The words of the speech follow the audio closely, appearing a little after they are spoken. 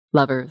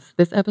Lovers,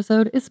 this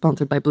episode is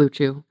sponsored by Blue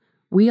Chew.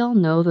 We all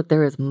know that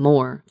there is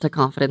more to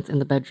confidence in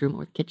the bedroom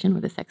or the kitchen or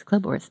the sex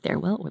club or a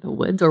stairwell or the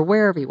woods or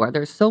wherever you are.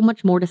 There's so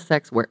much more to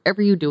sex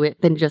wherever you do it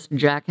than just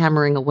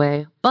jackhammering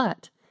away.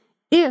 But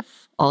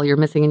if all you're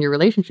missing in your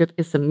relationship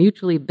is some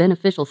mutually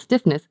beneficial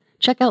stiffness,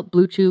 check out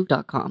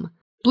BlueChew.com.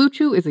 Blue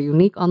Chew is a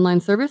unique online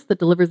service that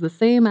delivers the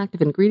same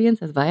active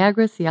ingredients as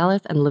Viagra,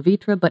 Cialis, and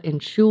Levitra, but in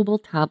chewable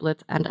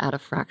tablets and at a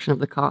fraction of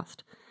the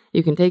cost.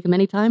 You can take them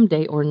anytime,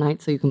 day or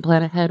night, so you can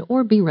plan ahead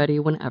or be ready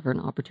whenever an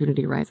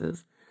opportunity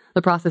arises.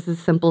 The process is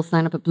simple.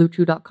 Sign up at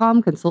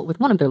BlueChew.com, consult with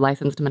one of their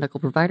licensed medical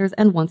providers,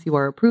 and once you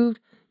are approved,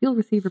 you'll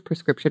receive a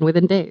prescription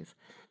within days.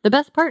 The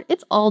best part,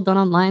 it's all done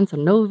online, so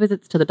no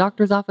visits to the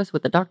doctor's office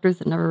with the doctors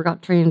that never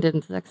got trained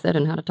in sex ed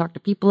and how to talk to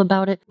people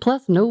about it,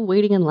 plus no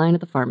waiting in line at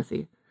the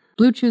pharmacy.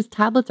 Blue Chew's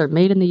tablets are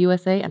made in the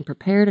USA and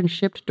prepared and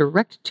shipped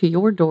direct to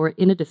your door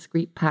in a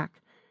discreet pack.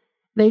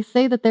 They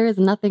say that there is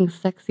nothing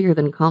sexier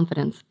than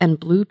confidence, and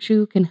Blue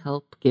Chew can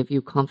help give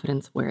you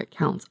confidence where it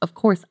counts. Of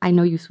course, I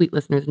know you sweet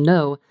listeners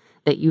know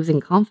that using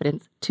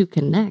confidence to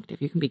connect,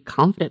 if you can be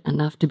confident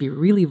enough to be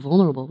really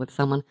vulnerable with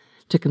someone,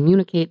 to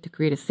communicate, to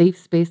create a safe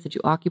space that you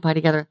occupy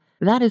together,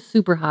 that is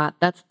super hot.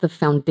 That's the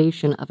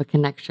foundation of a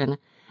connection.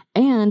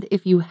 And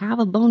if you have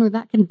a boner,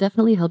 that can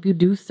definitely help you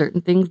do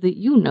certain things that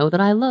you know that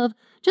I love,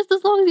 just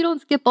as long as you don't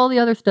skip all the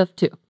other stuff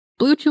too.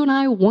 Blue Chew and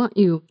I want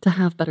you to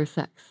have better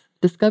sex.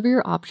 Discover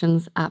your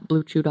options at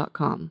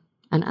BlueChew.com.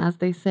 And as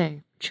they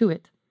say, chew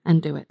it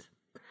and do it.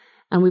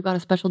 And we've got a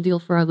special deal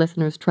for our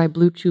listeners. Try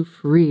Blue Chew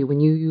free when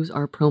you use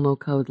our promo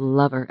code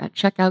LOVER. At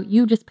checkout,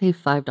 you just pay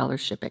 $5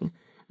 shipping.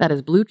 That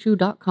is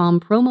BlueChew.com,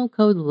 promo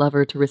code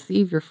LOVER to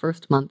receive your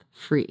first month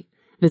free.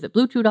 Visit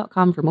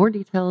BlueChew.com for more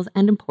details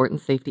and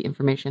important safety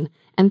information.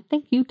 And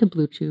thank you to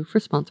Blue Chew for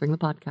sponsoring the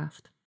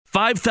podcast.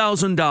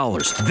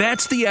 $5,000.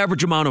 That's the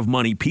average amount of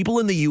money people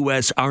in the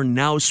U.S. are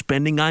now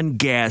spending on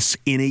gas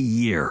in a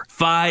year.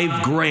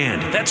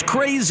 $5,000. That's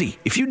crazy.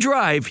 If you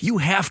drive, you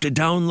have to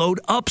download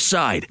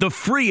Upside, the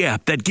free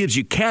app that gives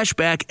you cash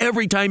back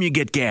every time you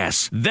get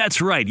gas.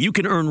 That's right. You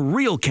can earn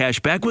real cash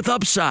back with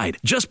Upside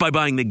just by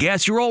buying the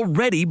gas you're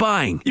already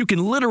buying. You can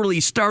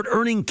literally start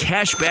earning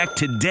cash back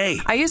today.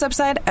 I use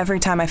Upside every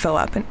time I fill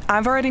up, and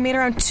I've already made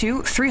around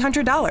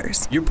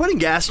 $200-$300. You're putting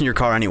gas in your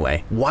car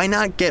anyway. Why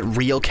not get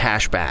real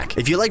cash back?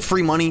 If you like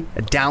free money,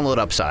 download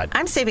Upside.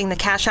 I'm saving the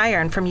cash I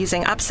earn from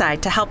using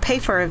Upside to help pay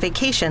for a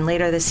vacation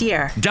later this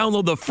year.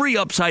 Download the free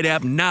Upside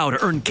app now to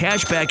earn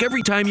cash back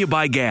every time you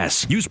buy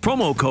gas. Use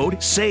promo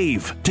code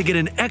SAVE to get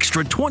an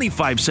extra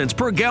 25 cents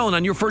per gallon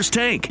on your first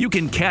tank. You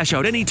can cash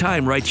out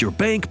anytime right to your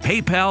bank,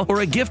 PayPal, or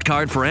a gift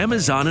card for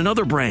Amazon and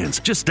other brands.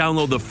 Just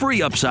download the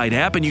free Upside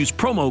app and use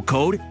promo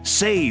code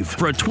SAVE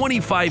for a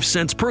 25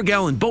 cents per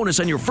gallon bonus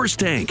on your first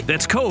tank.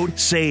 That's code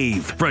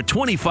SAVE for a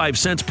 25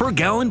 cents per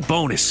gallon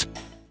bonus.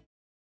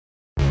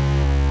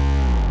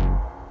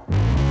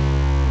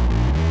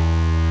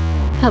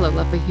 Hello,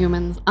 lovely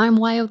humans. I'm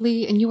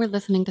Wildly, and you are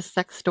listening to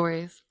Sex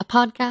Stories, a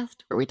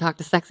podcast where we talk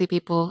to sexy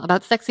people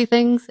about sexy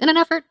things in an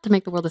effort to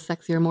make the world a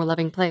sexier, more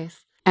loving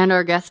place. And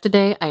our guest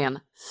today, I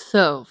am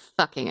so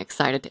fucking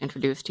excited to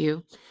introduce to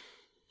you.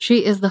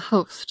 She is the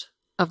host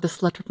of the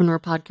Slutrepreneur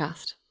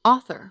podcast,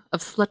 author of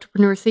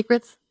Slutrepreneur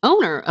Secrets,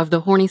 owner of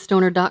the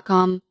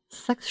HornyStoner.com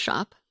sex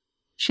shop.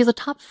 She's a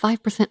top 5%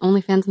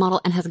 OnlyFans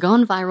model and has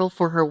gone viral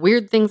for her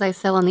Weird Things I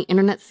Sell on the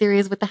Internet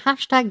series with the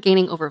hashtag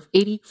gaining over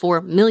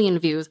 84 million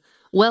views.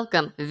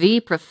 Welcome, the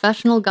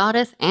professional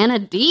goddess, Anna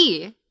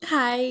D.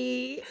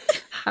 Hi.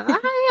 Hi,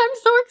 I'm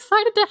so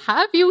excited to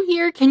have you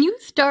here. Can you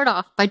start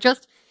off by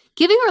just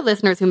giving our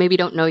listeners who maybe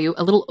don't know you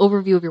a little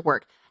overview of your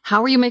work?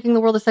 How are you making the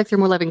world a sexier,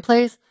 more loving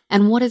place?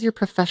 And what is your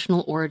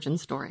professional origin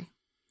story?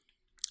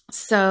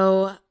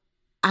 So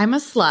I'm a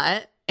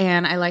slut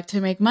and I like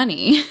to make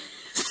money.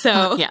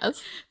 So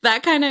yes,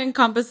 that kind of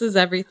encompasses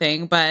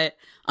everything. But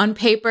on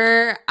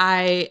paper,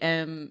 I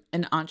am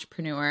an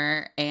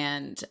entrepreneur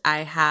and I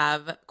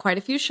have quite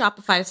a few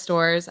Shopify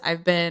stores.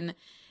 I've been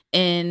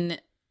in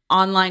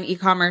online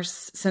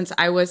e-commerce since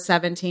I was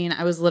 17.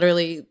 I was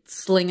literally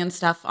slinging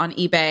stuff on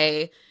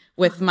eBay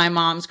with my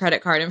mom's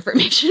credit card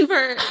information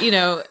for,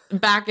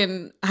 back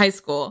in high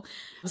school.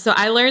 So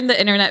I learned the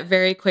internet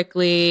very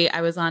quickly.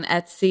 I was on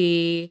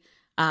Etsy,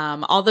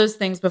 all those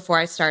things before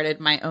I started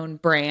my own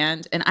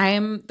brand. And I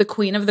am the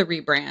queen of the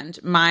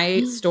rebrand.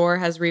 My store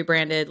has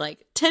rebranded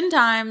like 10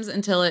 times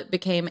until it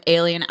became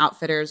Alien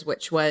Outfitters,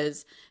 which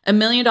was $1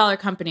 million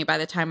company by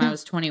the time I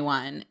was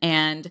 21.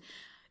 And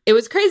it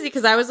was crazy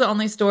because I was the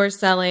only store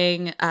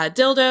selling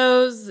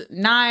dildos,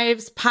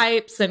 knives,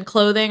 pipes, and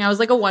clothing. I was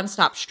like a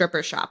one-stop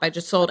stripper shop. I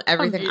just sold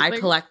everything I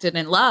collected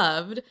and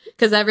loved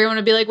because everyone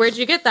would be like, where'd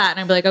you get that? And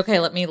I'd be like, okay,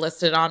 let me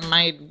list it on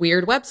my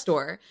weird web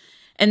store.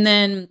 And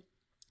then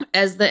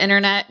as the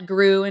internet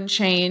grew and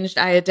changed,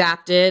 I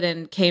adapted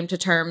and came to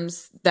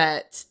terms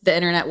that the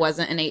internet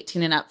wasn't an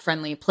 18 and up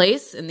friendly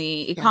place in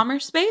the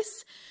e-commerce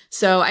space.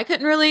 So I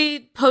couldn't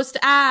really post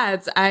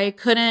ads. I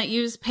couldn't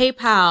use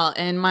PayPal,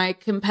 and my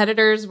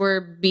competitors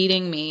were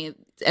beating me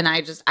And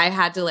I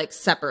had to like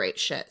separate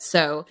shit.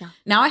 So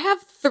now I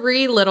have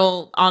 3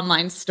 little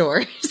online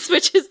stores,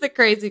 which is the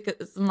crazy,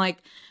 because I'm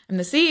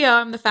the CEO,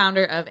 I'm the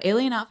founder of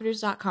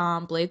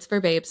alienoutfitters.com,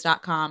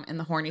 bladesforbabes.com, and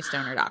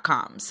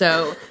thehornystoner.com.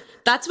 So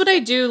that's what I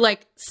do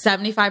like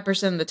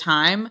 75% of the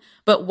time.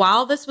 But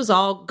while this was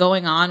all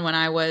going on when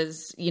I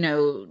was,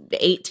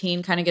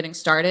 18, kind of getting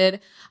started,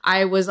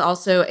 I was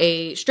also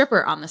a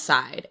stripper on the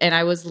side. And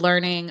I was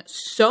learning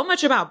so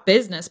much about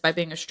business by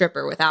being a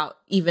stripper without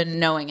even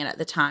knowing it at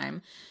the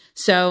time.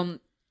 So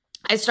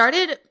I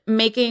started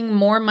making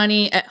more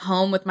money at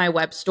home with my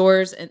web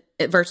stores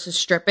versus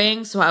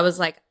stripping. So I was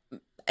like,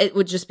 it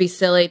would just be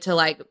silly to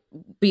like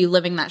be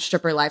living that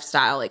stripper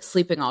lifestyle, like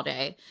sleeping all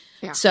day.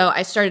 Yeah. So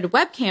I started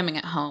webcamming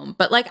at home,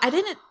 but like I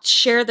didn't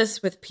share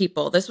this with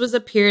people. This was a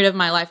period of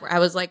my life where I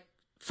was like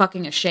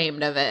fucking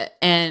ashamed of it.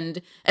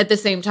 And at the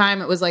same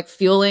time, it was like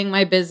fueling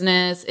my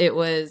business. It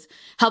was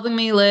helping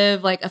me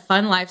live like a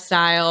fun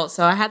lifestyle.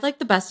 So I had like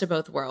the best of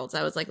both worlds.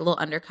 I was like a little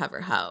undercover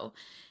hoe.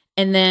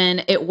 And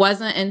then it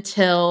wasn't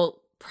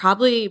until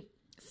probably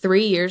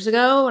 3 years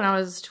ago when I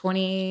was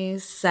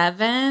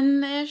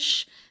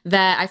 27-ish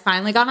that I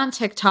finally got on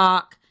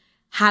TikTok,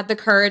 had the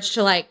courage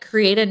to like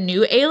create a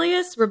new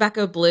alias,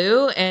 Rebecca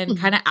Blue, and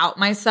kind of out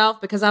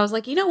myself, because I was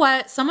like, you know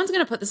what? Someone's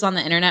going to put this on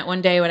the internet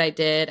one day, what I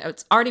did.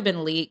 It's already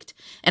been leaked,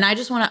 and I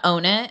just want to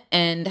own it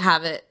and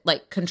have it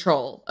like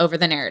control over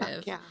the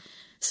narrative. Yeah.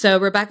 So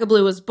Rebecca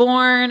Blue was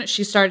born.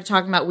 She started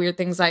talking about weird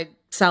things I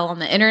sell on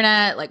the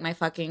internet, like my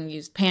fucking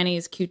used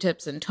panties,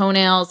 Q-tips, and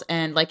toenails.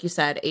 And like you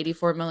said,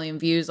 84 million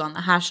views on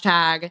the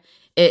hashtag.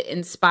 It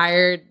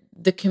inspired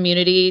the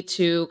community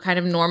to kind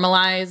of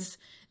normalize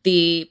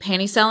the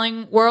panty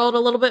selling world a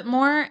little bit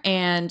more.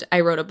 And I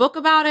wrote a book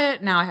about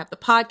it. Now I have the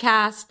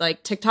podcast.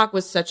 Like TikTok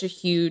was such a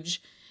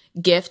huge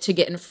gift to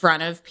get in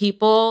front of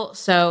people.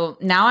 So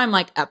now I'm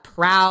like a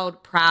proud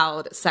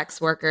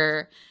sex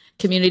worker,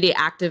 community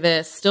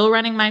activist, still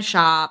running my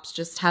shops,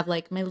 just have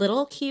like my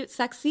little cute,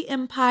 sexy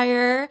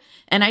empire.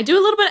 And I do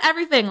a little bit of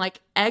everything,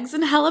 like eggs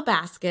in hella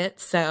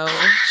baskets. So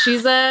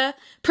she's a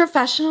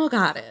professional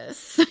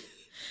goddess.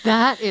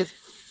 That is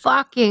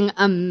fucking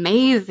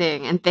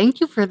amazing. And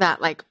thank you for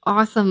that like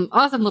awesome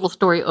little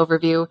story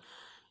overview.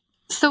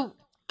 So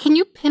can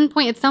you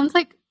pinpoint, it sounds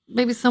like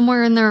maybe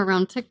somewhere in there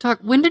around TikTok,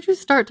 when did you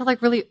start to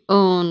like really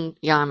own,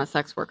 yeah, I'm a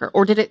sex worker?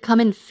 Or did it come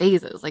in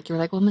phases? Like you were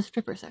like, well, I'm a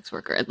stripper sex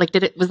worker. Like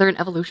was there an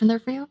evolution there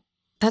for you?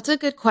 That's a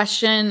good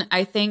question.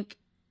 I think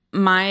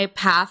my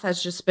path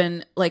has just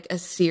been like a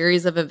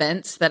series of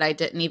events that I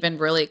didn't even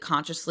really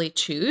consciously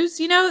choose.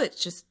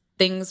 It's just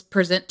things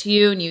present to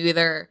you and you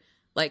either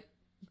like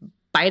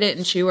bite it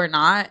and chew or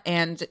not.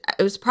 And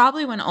it was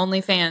probably when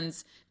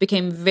OnlyFans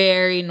became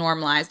very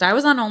normalized. I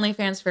was on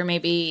OnlyFans for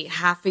maybe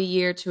half a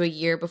year to a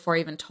year before I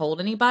even told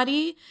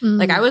anybody.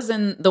 Like I was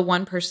in the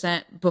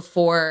 1%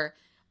 before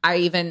I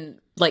even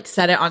like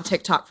said it on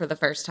TikTok for the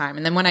first time.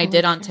 And then when I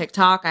did on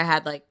TikTok, I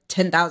had like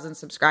 10,000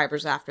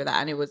 subscribers after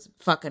that, and it was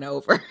fucking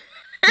over.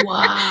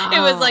 Wow. It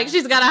was like,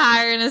 she's got to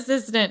hire an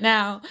assistant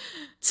now.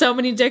 So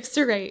many dicks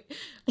to rate.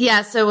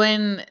 Yeah. So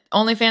when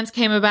OnlyFans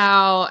came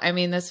about, I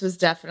mean, this was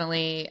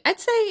definitely, I'd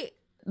say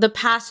the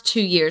past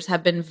 2 years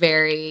have been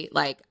very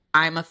like,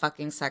 I'm a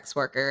fucking sex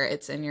worker.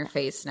 It's in your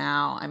face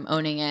now. I'm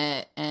owning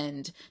it.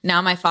 And now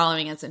my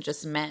following isn't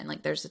just men.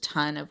 Like there's a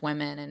ton of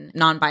women and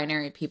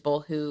non-binary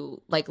people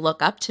who like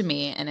look up to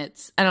me. And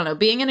it's, I don't know,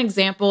 being an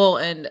example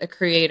and a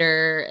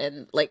creator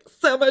and like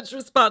so much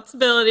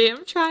responsibility.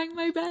 I'm trying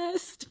my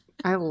best.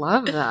 I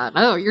love that.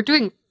 Oh, you're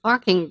doing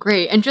fucking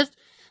great. And just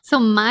so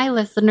my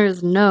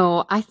listeners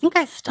know, I think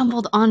I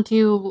stumbled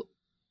onto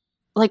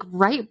like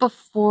right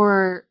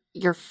before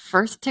your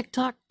first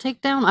TikTok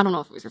takedown. I don't know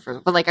if it was your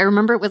first, but like I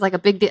remember it was like a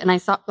big deal. And I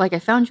saw like I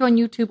found you on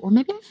YouTube, or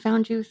maybe I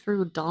found you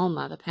through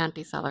Dalma, the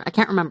panty seller. I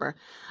can't remember.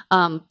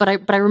 But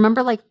I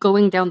remember like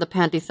going down the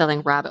panty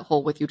selling rabbit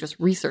hole with you just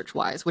research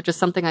wise, which is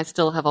something I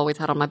still have always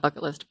had on my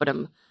bucket list, but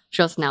I'm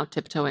just now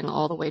tiptoeing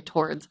all the way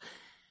towards.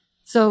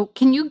 So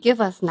can you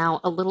give us now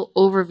a little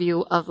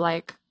overview of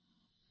like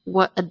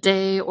what a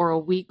day or a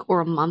week or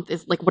a month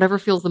is, like whatever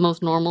feels the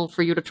most normal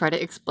for you to try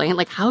to explain?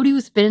 Like how do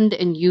you spend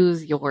and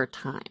use your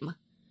time?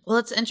 Well,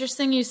 it's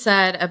interesting you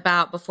said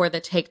about before the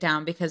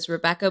takedown, because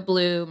Rebecca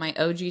Blue, my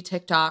OG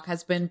TikTok,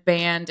 has been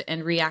banned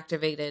and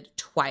reactivated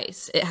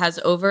twice. It has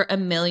over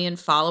 1 million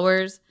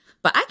followers,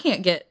 but I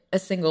can't get a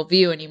single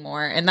view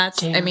anymore. And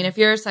that's, I mean, if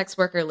you're a sex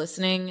worker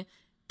listening,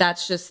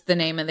 that's just the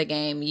name of the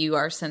game. You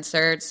are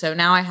censored. So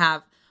now I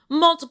have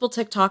multiple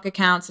TikTok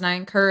accounts, and I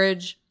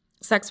encourage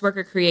sex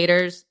worker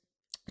creators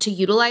to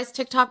utilize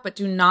TikTok, but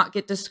do not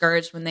get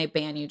discouraged when they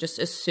ban you. Just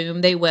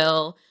assume they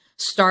will.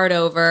 Start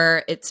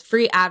over. It's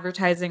free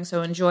advertising,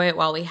 so enjoy it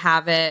while we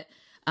have it,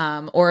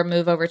 or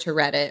move over to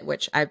Reddit,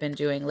 which I've been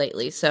doing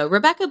lately. So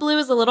Rebecca Blue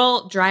is a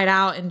little dried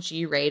out and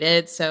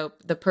G-rated, so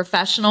the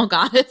professional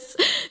goddess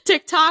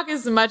TikTok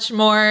is much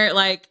more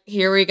like,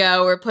 here we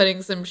go, we're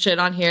putting some shit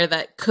on here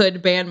that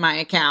could ban my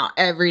account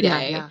every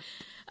day.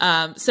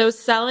 Yeah. So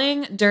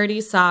selling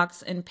dirty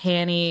socks and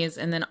panties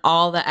and then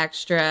all the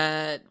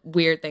extra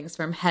weird things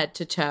from head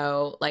to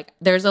toe, like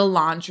there's a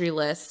laundry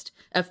list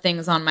of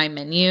things on my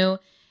menu.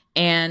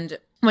 And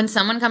when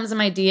someone comes in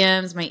my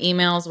DMs, my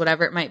emails,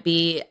 whatever it might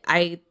be,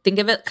 I think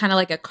of it kind of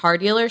like a car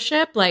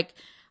dealership. Like,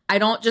 I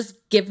don't just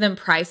give them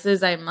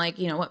prices. I'm like,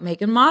 what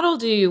make and model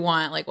do you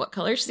want? Like, what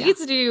color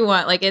seats do you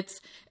want? Like,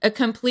 it's a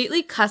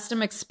completely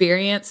custom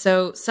experience.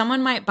 So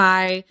someone might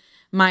buy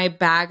my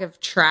bag of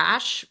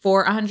trash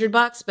for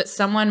 $100, but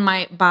someone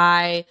might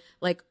buy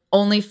like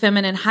only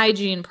feminine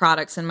hygiene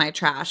products in my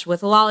trash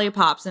with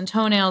lollipops and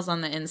toenails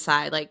on the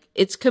inside. Like,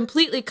 it's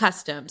completely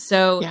custom.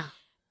 So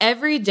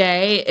every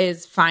day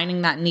is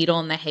finding that needle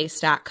in the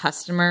haystack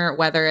customer,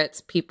 whether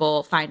it's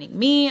people finding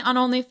me on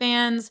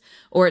OnlyFans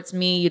or it's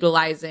me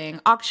utilizing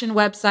auction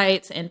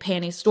websites and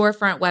panty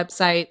storefront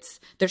websites.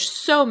 There's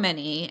so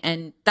many,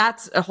 and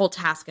that's a whole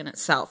task in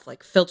itself,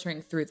 like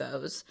filtering through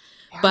those.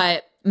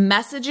 But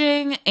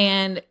messaging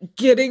and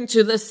getting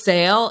to the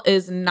sale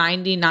is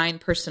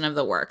 99% of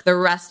the work. The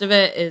rest of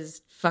it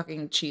is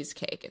fucking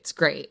cheesecake. It's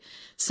great.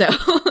 So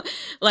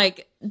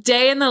like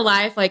day in the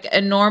life, like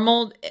a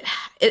normal,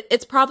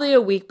 it's probably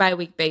a week by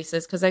week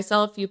basis because I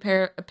sell a few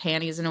pair of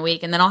panties in a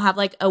week, and then I'll have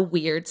like a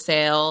weird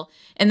sale.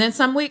 And then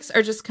some weeks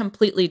are just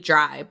completely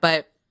dry.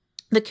 But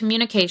the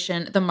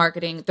communication, the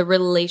marketing, the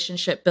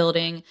relationship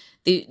building,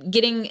 the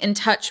getting in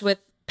touch with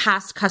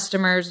past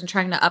customers and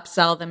trying to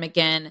upsell them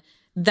again,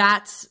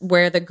 that's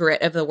where the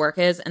grit of the work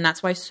is. And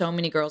that's why so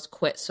many girls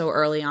quit so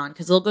early on,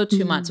 because they'll go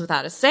 2 months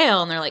without a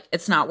sale and they're like,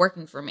 it's not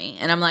working for me.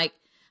 And I'm like,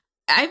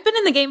 I've been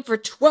in the game for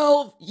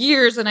 12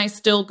 years and I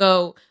still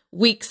go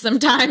weeks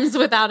sometimes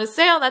without a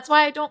sale. That's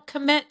why I don't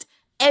commit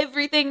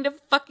everything to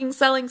fucking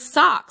selling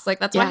socks. Like,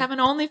 that's why I have an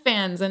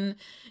OnlyFans and,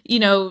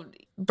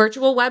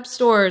 virtual web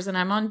stores, and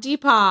I'm on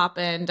Depop,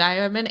 and I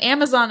am an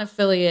Amazon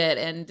affiliate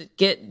and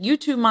get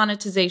YouTube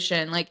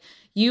monetization. Like,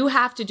 you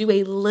have to do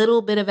a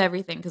little bit of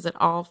everything because it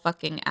all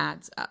fucking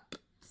adds up.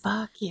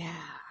 Fuck yeah.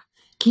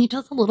 Can you tell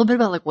us a little bit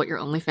about like what your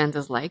OnlyFans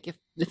is like?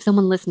 If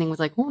someone listening was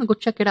like, I want to go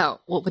check it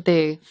out, what would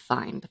they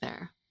find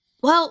there?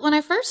 Well, when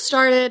I first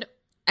started,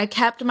 I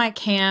kept my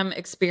cam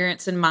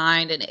experience in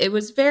mind, and it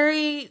was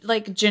very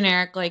like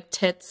generic, like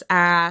tits,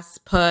 ass,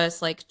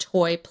 puss, like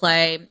toy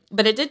play.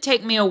 But it did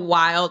take me a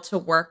while to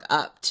work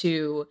up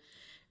to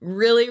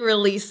really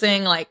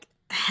releasing like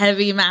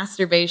heavy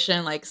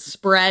masturbation, like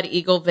spread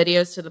eagle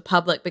videos to the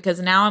public,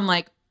 because now I'm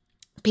like,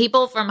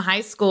 people from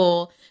high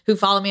school who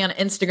follow me on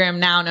Instagram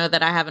now know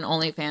that I have an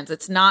OnlyFans.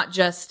 It's not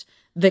just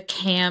the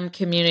cam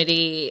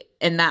community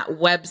and that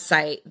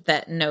website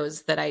that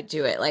knows that I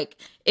do it. Like,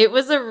 it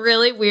was a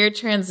really weird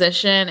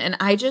transition, and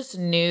I just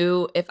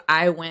knew if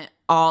I went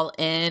all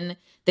in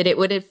that it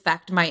would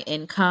affect my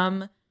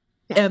income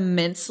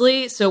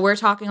immensely. So we're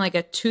talking like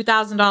a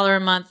 $2,000 a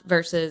month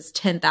versus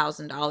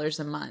 $10,000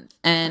 a month.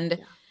 And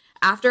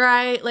after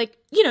I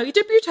you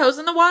dip your toes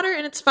in the water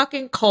and it's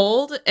fucking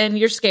cold and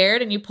you're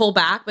scared and you pull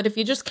back. But if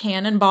you just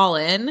cannonball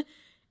in,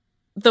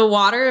 the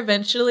water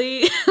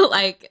eventually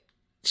like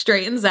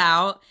straightens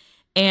out.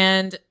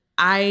 And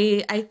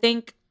I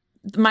think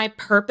my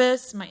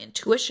purpose, my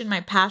intuition,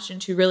 my passion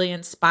to really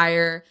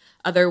inspire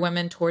other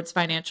women towards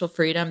financial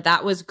freedom,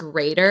 that was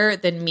greater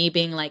than me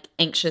being like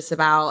anxious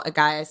about a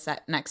guy I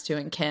sat next to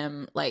in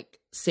Kim, like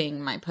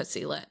seeing my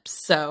pussy lips.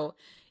 So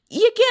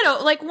you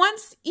get like,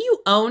 once you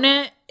own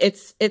it,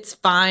 it's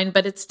fine,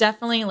 but it's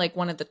definitely like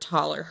one of the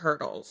taller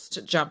hurdles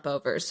to jump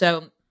over.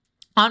 So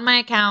on my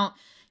account,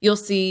 you'll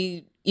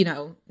see,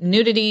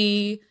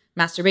 nudity,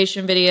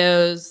 masturbation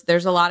videos.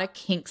 There's a lot of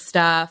kink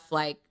stuff,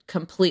 like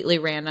completely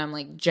random,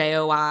 like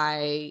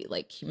JOI,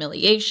 like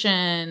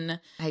humiliation.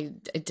 I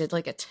did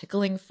like a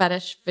tickling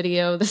fetish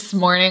video this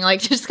morning,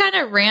 like just kind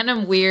of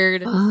random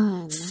weird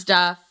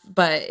stuff,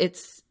 but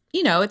it's,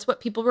 it's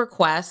what people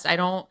request.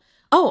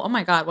 Oh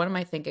my God, what am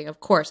I thinking?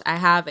 Of course, I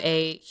have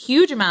a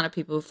huge amount of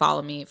people who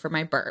follow me for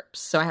my burps.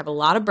 So I have a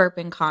lot of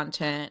burping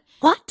content.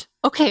 What?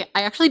 Okay,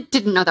 I actually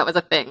didn't know that was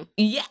a thing.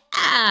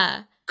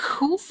 Yeah.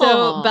 Cool.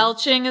 So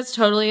belching is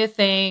totally a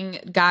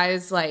thing.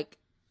 Guys, like,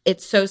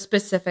 it's so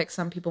specific.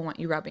 Some people want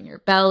you rubbing your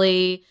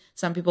belly.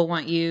 Some people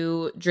want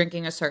you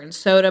drinking a certain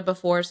soda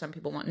before. Some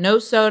people want no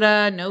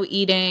soda, no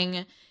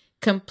eating.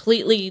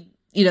 Completely,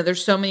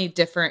 there's so many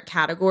different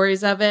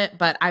categories of it,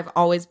 but I've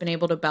always been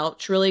able to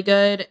belch really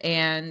good.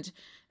 And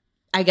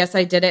I guess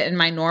I did it in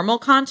my normal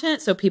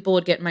content. So people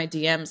would get in my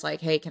DMs like,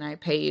 hey, can I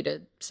pay you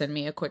to send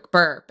me a quick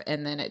burp?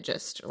 And then it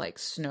just like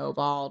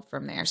snowballed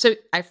from there. So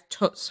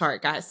sorry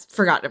guys,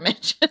 forgot to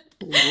mention.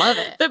 Love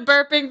it. The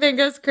burping thing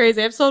goes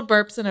crazy. I've sold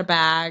burps in a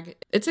bag.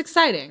 It's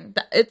exciting.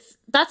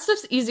 That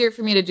stuff's easier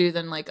for me to do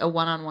than like a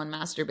one-on-one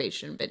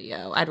masturbation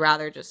video. I'd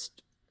rather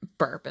just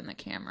burp in the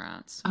camera.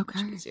 It's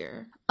much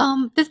easier.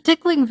 This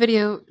tickling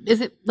video, is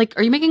it like,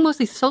 are you making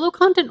mostly solo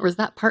content or is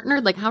that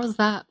partnered? Like, how does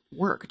that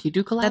work? Do you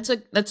do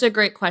collabs? That's a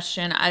great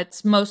question.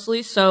 It's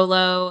mostly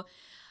solo.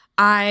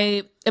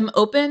 I am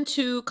open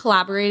to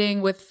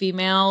collaborating with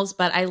females,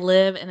 but I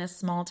live in a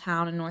small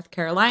town in North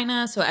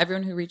Carolina. So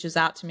everyone who reaches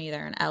out to me,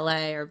 they're in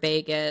LA or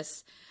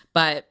Vegas.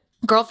 But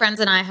girlfriends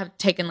and I have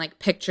taken like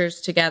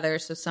pictures together.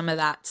 So some of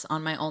that's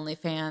on my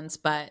OnlyFans.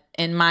 But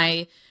in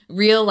my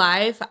real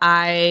life,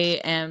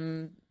 I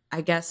am,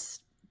 I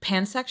guess,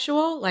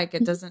 pansexual. Like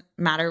it doesn't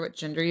matter what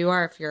gender you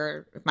are.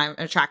 If I'm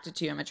attracted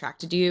to you, I'm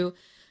attracted to you.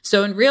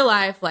 So in real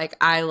life, like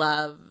I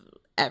love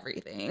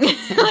everything.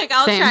 Like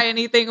I'll try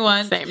anything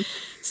once. Same.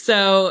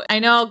 So I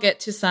know I'll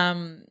get to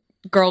some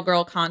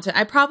girl content.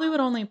 I probably would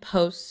only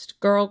post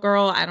girl.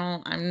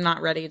 I'm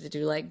not ready to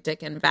do like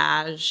dick and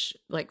vag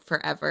like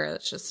forever.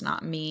 That's just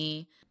not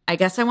me. I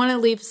guess I want to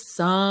leave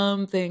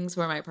some things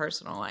for my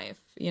personal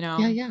life, you know?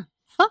 Yeah.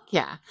 Fuck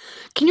yeah.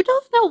 Can you tell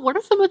us now, what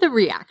are some of the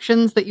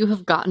reactions that you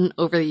have gotten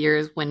over the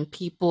years when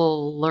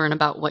people learn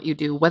about what you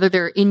do, whether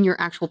they're in your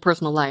actual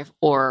personal life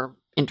or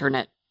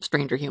internet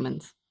stranger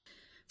humans?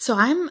 So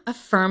I'm a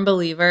firm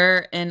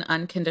believer in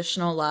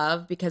unconditional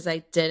love because I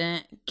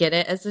didn't get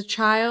it as a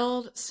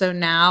child. So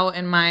now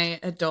in my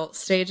adult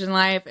stage in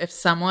life,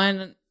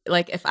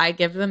 if I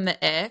give them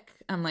the ick,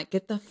 I'm like,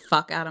 get the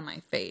fuck out of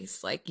my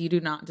face. Like, you do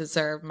not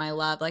deserve my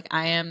love. Like,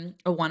 I am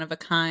a one of a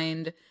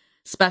kind,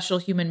 special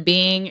human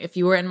being. If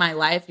you were in my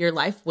life, your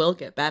life will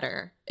get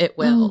better. It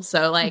will.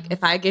 So like,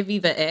 if I give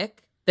you the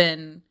ick,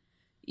 then,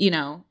 you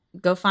know,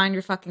 go find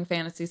your fucking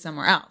fantasy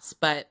somewhere else.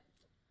 But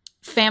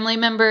family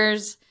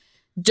members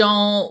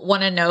don't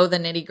want to know the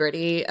nitty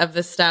gritty of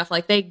this stuff.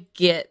 Like they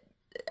get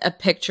a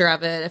picture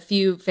of it. A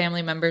few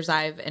family members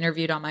I've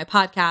interviewed on my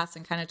podcast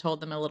and kind of told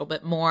them a little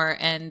bit more,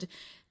 and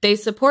they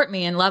support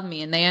me and love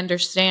me, and they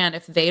understand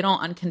if they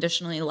don't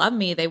unconditionally love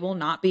me, they will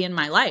not be in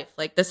my life.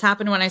 Like this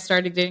happened when I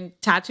started getting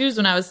tattoos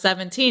when I was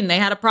 17. They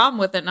had a problem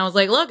with it. And I was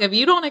like, look, if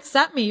you don't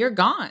accept me, you're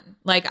gone.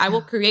 Like I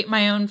will create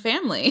my own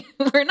family.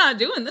 We're not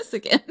doing this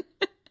again.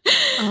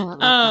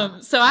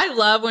 So I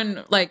love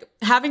when like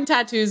having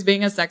tattoos,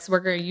 being a sex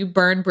worker, you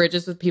burn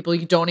bridges with people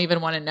you don't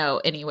even want to know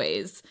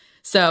anyways.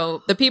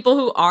 So the people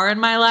who are in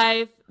my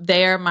life,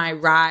 they are my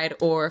ride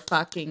or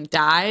fucking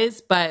dies,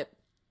 but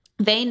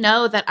they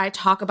know that I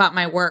talk about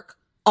my work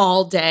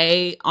all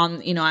day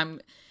on, you know,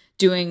 I'm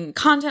doing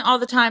content all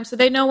the time. So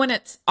they know when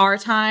it's our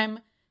time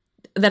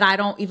that I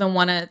don't even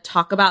want to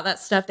talk about that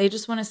stuff. They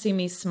just want to see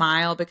me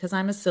smile because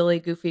I'm a silly,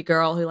 goofy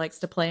girl who likes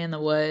to play in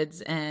the woods.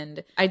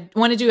 And I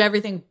want to do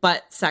everything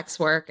but sex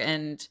work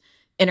and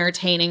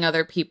entertaining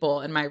other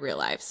people in my real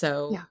life.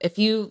 So if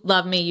you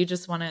love me, you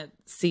just want to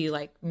see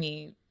like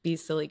me be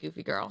silly,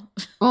 goofy girl.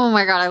 Oh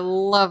my God, I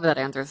love that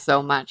answer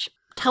so much.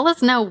 Tell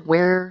us now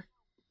where,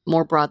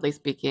 more broadly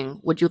speaking,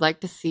 would you like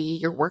to see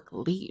your work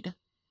lead?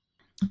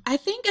 I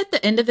think at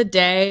the end of the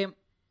day,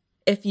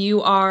 if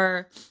you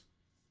are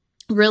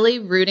really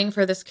rooting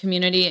for this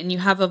community and you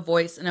have a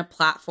voice and a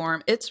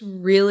platform, it's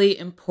really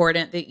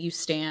important that you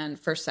stand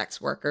for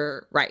sex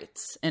worker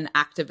rights and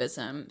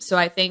activism. So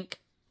I think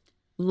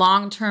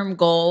long-term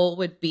goal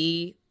would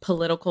be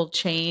political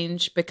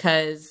change,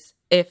 because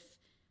if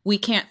we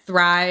can't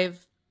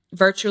thrive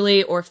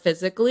virtually or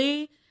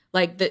physically,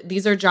 like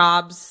these are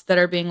jobs that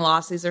are being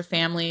lost. These are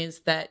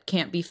families that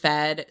can't be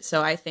fed.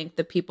 So I think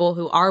the people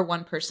who are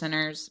one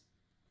percenters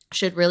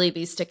should really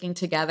be sticking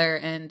together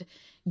and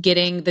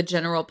getting the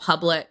general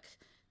public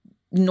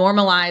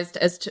normalized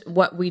as to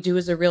what we do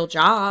as a real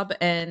job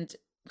and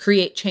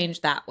create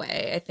change that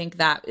way. I think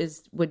that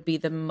would be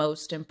the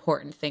most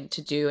important thing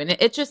to do. And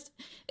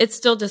it's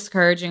still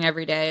discouraging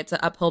every day. It's an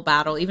uphill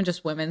battle, even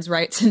just women's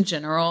rights in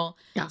general.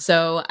 Yeah.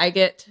 So I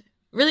get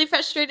really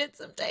frustrated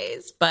some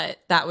days, but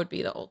that would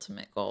be the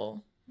ultimate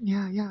goal.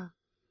 Yeah.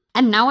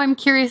 And now I'm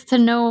curious to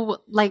know,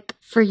 like,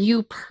 for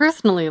you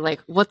personally,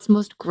 like, what's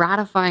most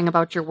gratifying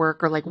about your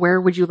work, or like, where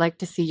would you like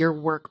to see your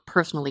work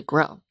personally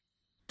grow?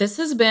 This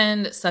has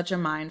been such a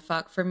mind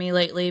fuck for me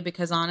lately,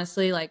 because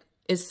honestly, like,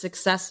 is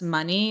success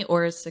money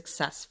or is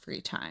success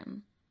free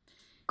time?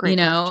 Great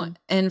question.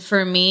 And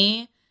for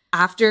me,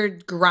 after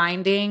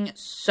grinding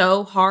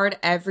so hard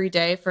every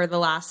day for the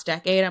last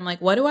decade, I'm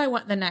like, what do I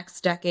want the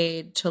next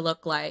decade to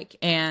look like?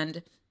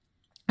 And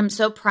I'm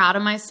so proud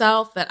of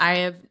myself that I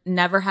have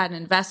never had an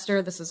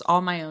investor. This is all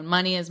my own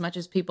money, as much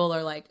as people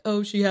are like,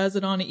 oh, she has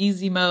it on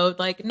easy mode.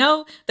 Like,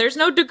 no, there's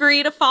no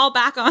degree to fall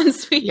back on,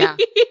 sweetie.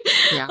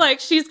 Yeah. Like,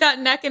 she's got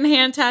neck and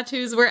hand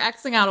tattoos. We're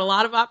Xing out a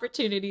lot of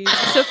opportunities.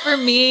 So for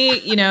me,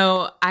 you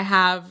know,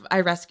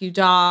 I rescue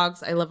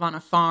dogs. I live on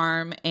a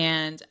farm,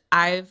 and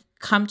I've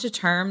come to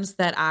terms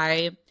that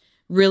I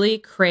really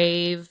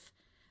crave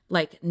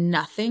like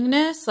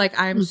nothingness. Like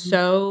I'm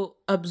so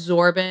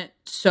absorbent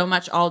so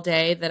much all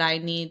day that I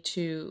need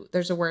to,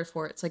 there's a word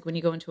for it. It's like when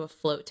you go into a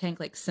float tank,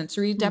 like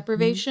sensory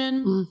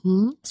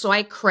deprivation. So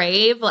I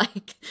crave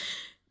like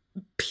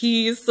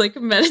peace, like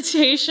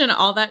meditation,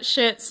 all that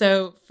shit.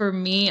 So for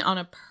me on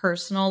a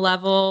personal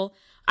level,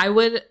 I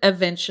would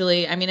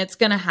eventually, I mean, it's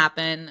going to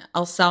happen.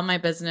 I'll sell my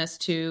business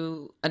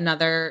to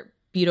another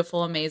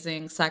beautiful,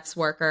 amazing sex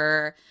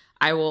worker.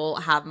 I will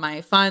have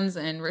my funds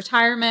in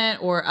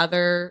retirement or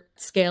other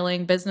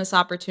scaling business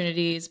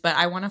opportunities, but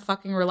I want to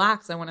fucking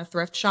relax. I want to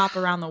thrift shop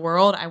around the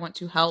world. I want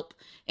to help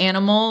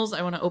animals.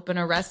 I want to open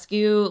a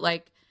rescue.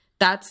 Like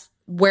that's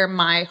where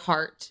my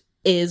heart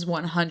is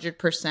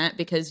 100%,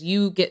 because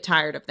you get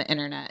tired of the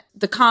internet,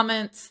 the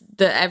comments,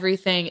 the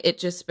everything. It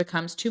just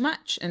becomes too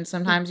much. And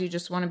sometimes you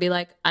just want to be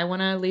like, I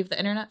want to leave the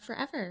internet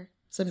forever.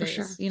 some For days,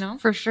 sure. you know?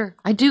 For sure.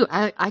 I do.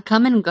 I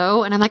come and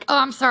go and I'm like, oh,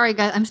 I'm sorry,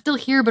 guys. I'm still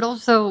here. But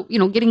also,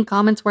 getting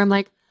comments where I'm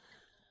like,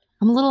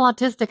 I'm a little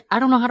autistic. I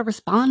don't know how to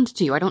respond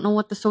to you. I don't know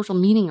what the social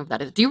meaning of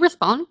that is. Do you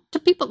respond to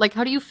people? Like,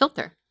 how do you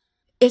filter?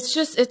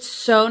 It's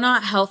so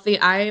not healthy.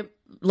 I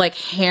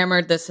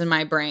hammered this in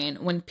my brain.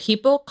 When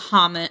people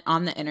comment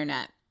on the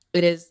internet,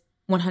 it is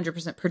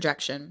 100%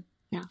 projection.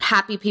 Yeah.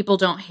 Happy people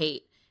don't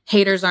hate.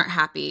 Haters aren't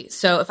happy.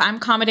 So if I'm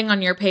commenting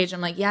on your page,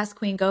 I'm like, yes,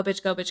 queen, go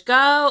bitch, go bitch,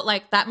 go.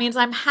 Like, that means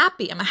I'm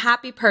happy. I'm a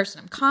happy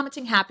person. I'm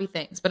commenting happy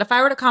things. But if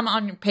I were to comment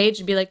on your page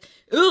and be like,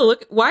 ooh,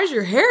 look, why is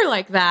your hair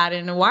like that?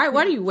 And why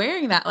are you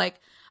wearing that? Like,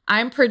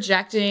 I'm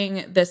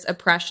projecting this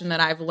oppression that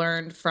I've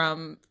learned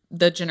from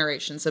the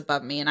generations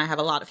above me, and I have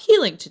a lot of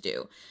healing to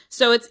do.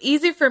 So it's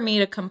easy for me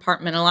to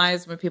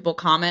compartmentalize when people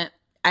comment.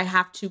 I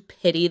have to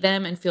pity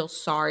them and feel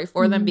sorry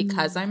for them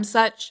because I'm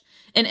such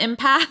an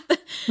empath.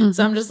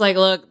 So I'm just like,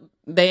 look,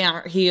 they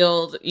aren't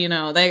healed, they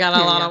got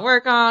a lot of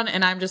work on,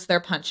 and I'm just their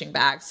punching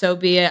bag. So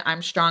be it.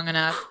 I'm strong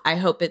enough. I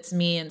hope it's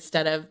me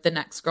instead of the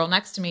next girl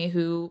next to me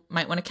who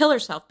might want to kill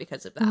herself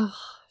because of that. Oh,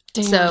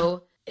 damn.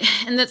 So,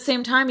 and at the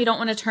same time, you don't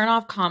want to turn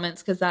off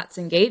comments because that's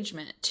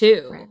engagement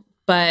too. Right.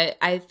 But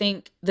I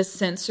think the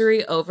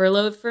sensory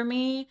overload for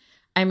me,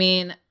 I've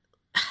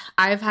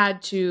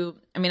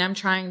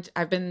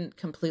been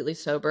completely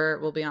sober,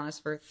 we'll be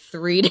honest, for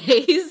 3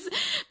 days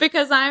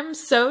because I'm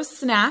so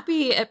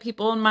snappy at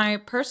people in my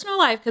personal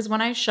life. Because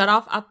when I shut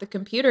off at the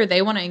computer,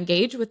 they want to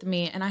engage with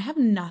me and I have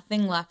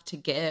nothing left to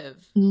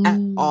give at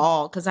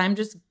all because I'm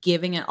just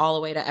giving it all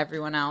away to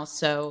everyone else.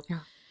 So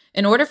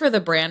in order for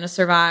the brand to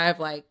survive,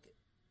 like,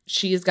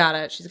 she's got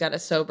to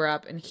sober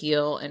up and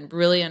heal and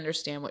really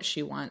understand what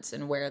she wants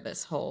and where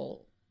this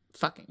whole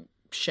fucking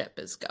ship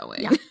is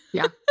going.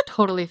 Yeah.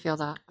 Totally feel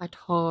that. I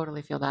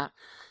totally feel that.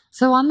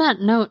 So on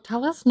that note,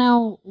 tell us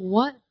now,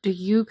 what do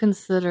you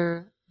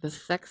consider the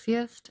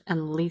sexiest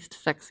and least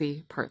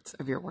sexy parts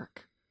of your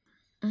work?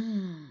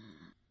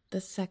 The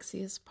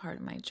sexiest part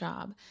of my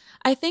job.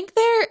 I think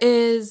there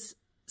is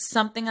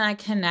something I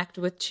connect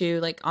with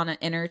too, like on an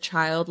inner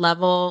child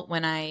level,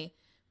 when I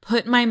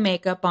put my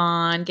makeup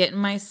on, get in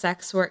my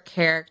sex work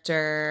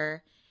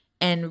character,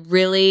 and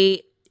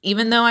really,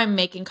 even though I'm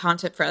making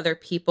content for other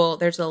people,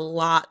 there's a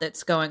lot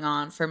that's going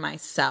on for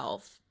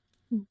myself.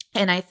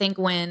 And I think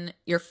when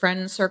your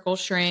friend circle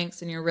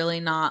shrinks and you're really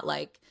not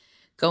like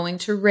going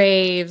to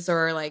raves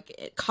or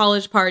like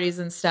college parties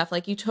and stuff,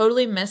 like you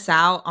totally miss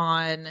out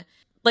on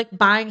like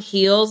buying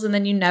heels and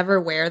then you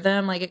never wear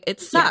them. Like it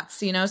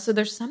sucks, So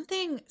there's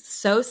something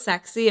so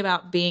sexy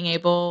about being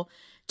able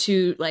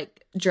to like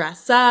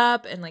dress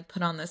up and like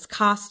put on this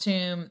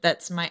costume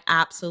that's my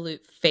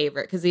absolute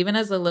favorite. Because even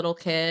as a little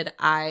kid,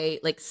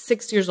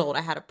 6 years old,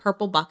 I had a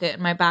purple bucket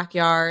in my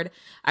backyard.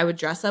 I would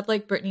dress up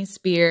like Britney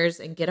Spears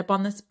and get up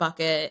on this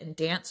bucket and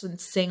dance and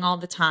sing all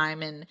the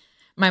time. And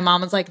my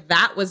mom was like,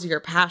 that was your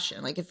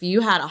passion. Like if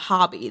you had a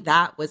hobby,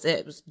 that was it.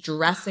 It was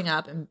dressing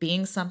up and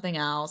being something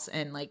else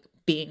and like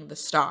being the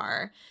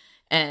star.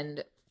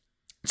 And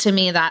to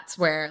me, that's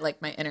where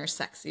like my inner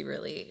sexy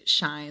really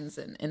shines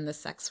in the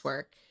sex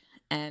work.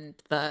 And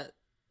the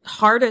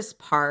hardest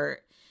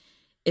part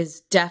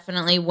is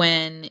definitely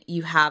when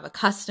you have a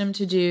custom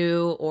to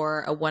do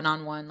or a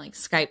one-on-one like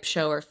Skype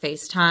show or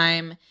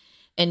FaceTime,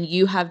 and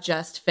you have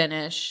just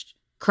finished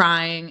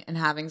crying and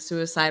having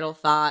suicidal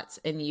thoughts,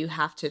 and you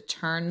have to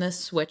turn the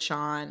switch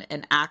on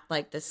and act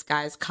like this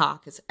guy's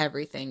cock is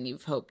everything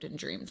you've hoped and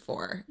dreamed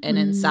for. And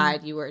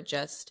inside you are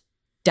just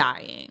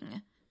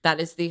dying.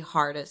 That is the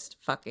hardest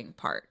fucking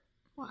part.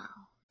 Wow.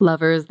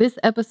 Lovers, this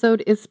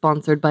episode is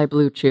sponsored by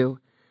Blue Chew.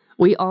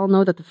 We all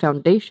know that the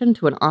foundation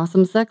to an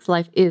awesome sex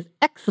life is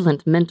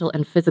excellent mental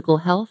and physical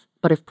health,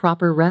 but if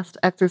proper rest,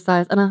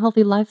 exercise, and a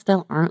healthy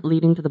lifestyle aren't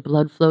leading to the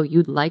blood flow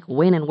you'd like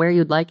when and where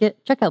you'd like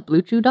it, check out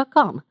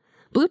BlueChew.com.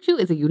 Blue Chew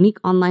is a unique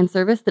online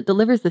service that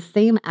delivers the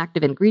same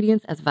active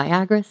ingredients as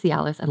Viagra,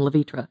 Cialis, and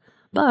Levitra,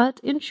 but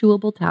in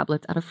chewable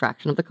tablets at a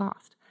fraction of the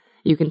cost.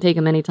 You can take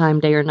them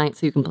anytime, day or night,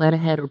 so you can plan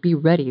ahead or be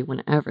ready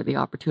whenever the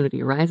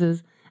opportunity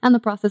arises, and the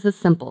process is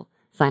simple.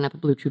 Sign up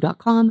at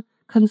BlueChew.com,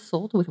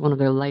 consult with one of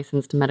their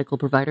licensed medical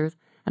providers,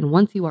 and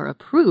once you are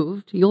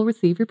approved, you'll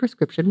receive your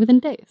prescription within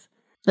days.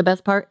 The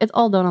best part, it's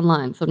all done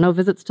online, so no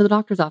visits to the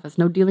doctor's office,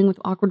 no dealing with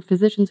awkward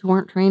physicians who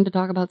aren't trained to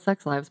talk about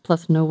sex lives,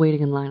 plus no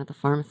waiting in line at the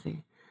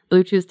pharmacy.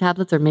 Blue Chew's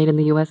tablets are made in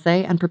the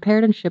USA and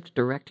prepared and shipped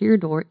direct to your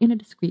door in a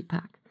discreet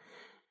pack.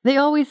 They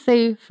always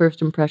say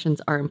first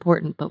impressions are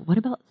important, but what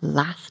about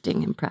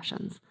lasting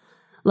impressions?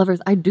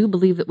 Lovers, I do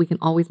believe that we can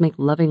always make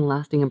loving,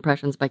 lasting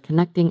impressions by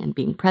connecting and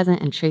being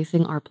present and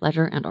chasing our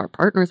pleasure and our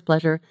partner's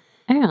pleasure.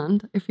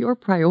 And if your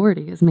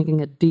priority is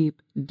making a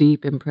deep,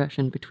 deep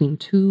impression between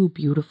two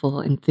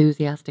beautiful,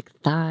 enthusiastic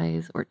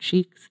thighs or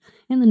cheeks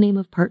in the name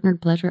of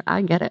partnered pleasure,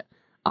 I get it.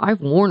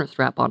 I've worn a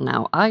strap-on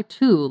now. I,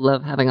 too,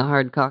 love having a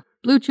hard cock.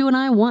 Blue Chew and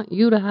I want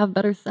you to have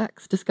better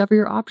sex. Discover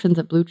your options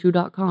at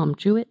BlueChew.com.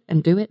 Chew it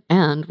and do it.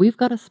 And we've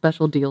got a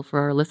special deal for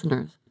our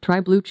listeners.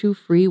 Try Blue Chew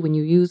free when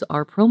you use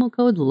our promo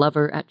code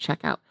LOVER at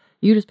checkout.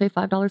 You just pay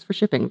 $5 for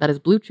shipping. That is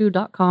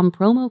BlueChew.com,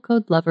 promo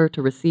code LOVER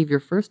to receive your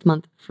first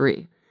month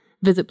free.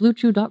 Visit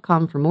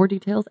BlueChew.com for more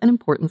details and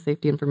important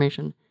safety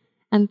information.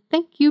 And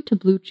thank you to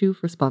Blue Chew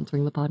for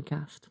sponsoring the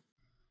podcast.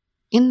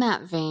 In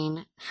that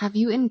vein, have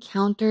you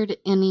encountered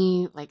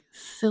any like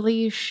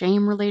silly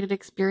shame-related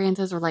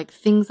experiences or like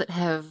things that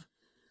have,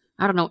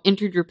 I don't know,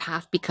 entered your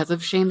path because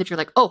of shame that you're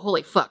like, oh,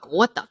 holy fuck,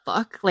 what the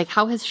fuck? Like,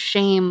 how has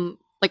shame,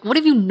 like, what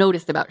have you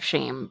noticed about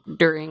shame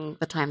during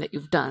the time that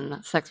you've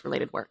done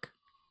sex-related work?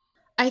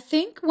 I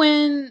think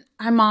when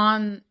I'm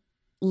on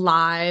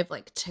live,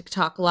 like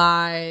TikTok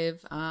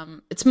live,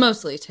 it's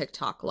mostly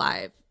TikTok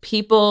live,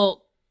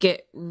 people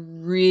get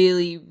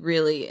really,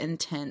 really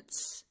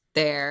intense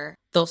there.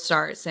 They'll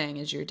start saying,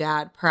 is your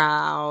dad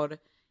proud?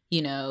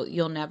 You know,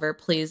 you'll never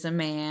please a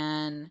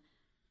man.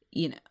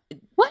 You know,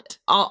 what?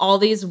 All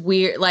these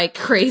weird, like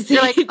crazy.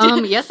 You're like,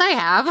 yes, I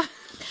have.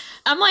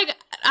 I'm like,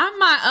 I'm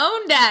my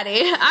own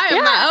daddy. I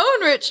am my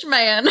own rich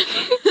man, sir.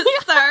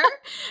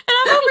 And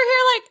I'm over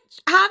here like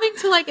having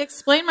to like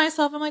explain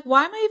myself. I'm like,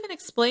 why am I even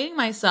explaining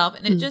myself?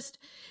 And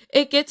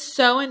it gets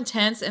so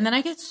intense. And then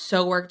I get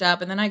so worked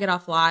up and then I get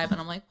off live and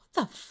I'm like,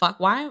 what the fuck?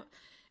 Why?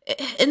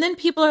 And then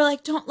people are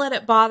like, don't let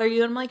it bother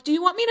you. And I'm like, do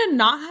you want me to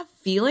not have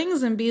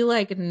feelings and be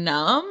like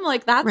numb?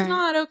 Like that's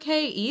not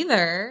okay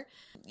either.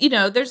 You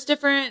know, there's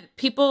different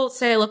people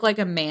say I look like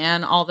a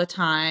man all the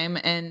time.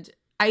 And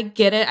I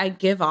get it. I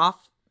give off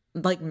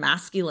like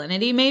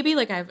masculinity, maybe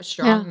like I have a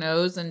strong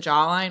nose and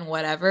jawline,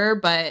 whatever,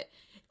 but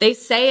they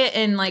say it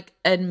in like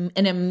in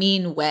a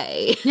mean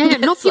way. Yeah,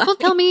 no, people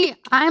tell me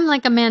I'm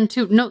like a man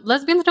too. No,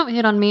 lesbians don't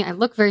hit on me. I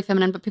look very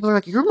feminine, but people are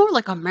like, you're more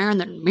like a man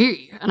than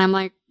me. And I'm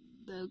like,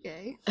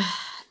 okay.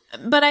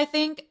 But I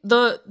think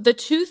the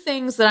two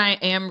things that I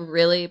am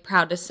really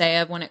proud to say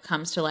of when it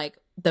comes to like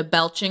the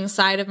belching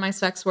side of my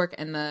sex work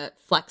and the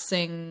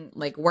flexing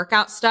like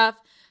workout stuff.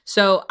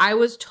 So I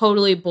was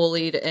totally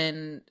bullied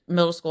in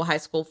middle school, high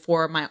school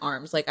for my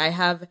arms. Like I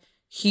have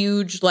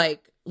huge,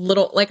 like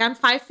little, like I'm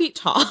 5 feet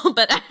tall,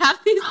 but I have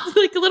these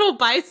like little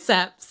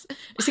biceps,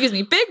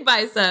 big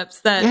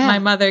biceps that my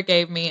mother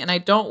gave me, and I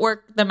don't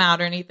work them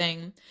out or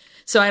anything.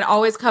 So I'd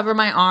always cover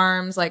my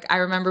arms. Like I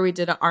remember we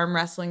did an arm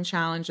wrestling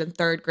challenge in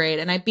 3rd grade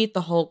and I beat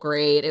the whole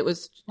grade. It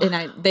was,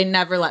 they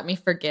never let me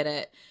forget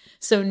it.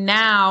 So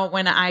now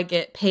when I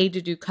get paid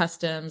to do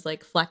customs,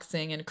 like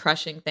flexing and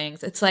crushing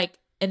things, it's like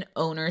an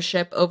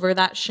ownership over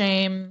that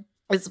shame,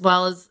 as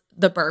well as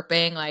the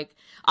burping. Like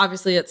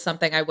obviously it's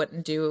something I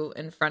wouldn't do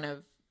in front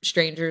of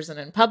strangers and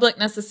in public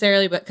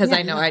necessarily, but because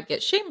I know I'd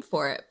get shamed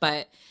for it.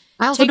 But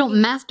I also don't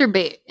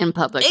masturbate in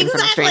public in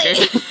front of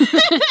strangers.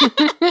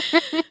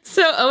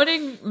 So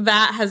owning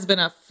that has been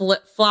a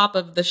flip-flop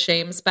of the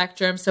shame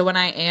spectrum. So when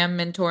I am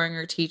mentoring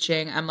or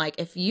teaching, I'm like,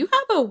 if you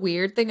have a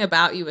weird thing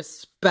about you,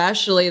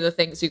 especially the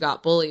things you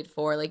got bullied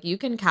for, like you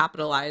can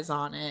capitalize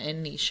on it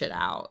and niche it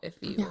out if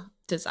you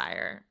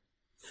desire.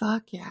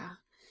 Fuck yeah.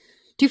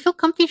 Do you feel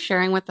comfy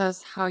sharing with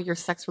us how your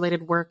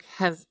sex-related work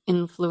has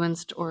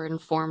influenced or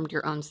informed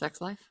your own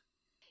sex life?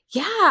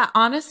 Yeah,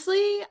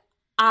 honestly,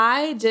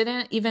 I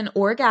didn't even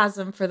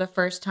orgasm for the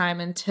first time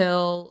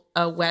until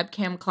a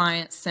webcam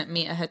client sent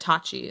me a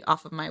Hitachi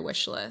off of my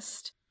wish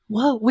list.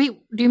 Whoa,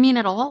 wait, do you mean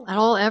at all? At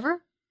all ever?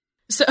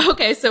 So,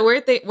 okay, so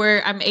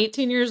I'm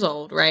 18 years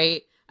old,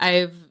 right?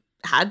 I've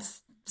had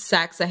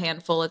sex a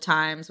handful of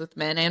times with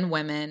men and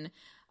women,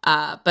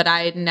 but I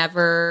had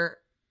never,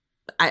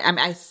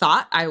 I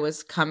thought I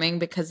was coming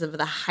because of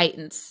the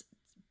heightened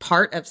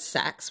part of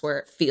sex where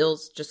it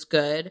feels just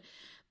good.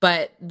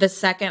 But the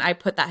second I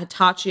put that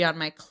Hitachi on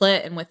my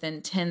clit and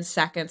within 10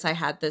 seconds, I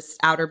had this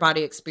outer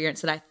body experience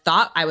that I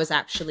thought I was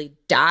actually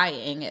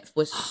dying. It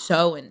was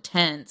so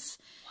intense.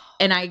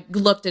 And I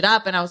looked it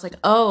up and I was like,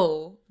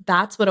 oh,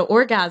 that's what an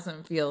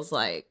orgasm feels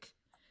like.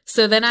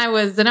 So then I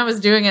was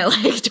doing it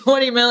like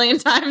 20 million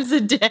times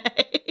a day.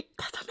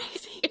 That's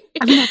amazing.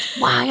 I mean, that's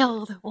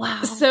wild.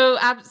 Wow. So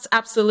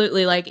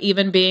absolutely, like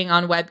even being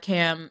on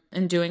webcam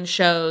and doing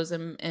shows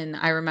and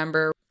I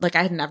remember like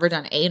I had never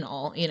done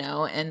anal, you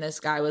know, and this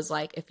guy was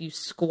like, if you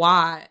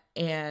squat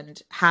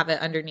and have it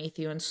underneath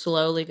you and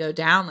slowly go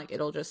down, like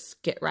it'll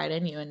just get right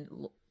in you.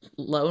 And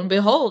lo and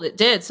behold, it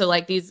did. So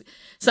like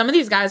some of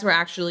these guys were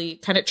actually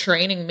kind of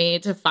training me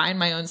to find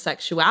my own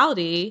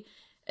sexuality,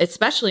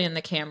 especially in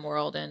the cam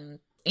world. And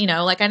you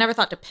know, like I never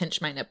thought to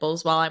pinch my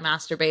nipples while I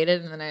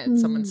masturbated, and then I had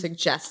someone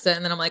suggest it,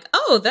 and then I'm like,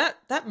 oh,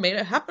 that made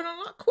it happen a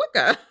lot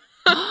quicker.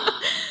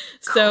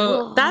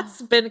 So cool.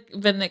 That's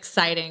been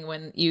exciting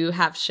when you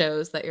have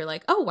shows that you're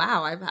like, oh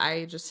wow,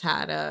 I just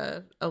had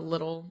a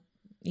little,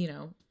 you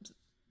know,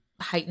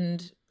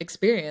 heightened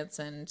experience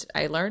and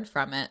I learned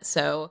from it.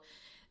 So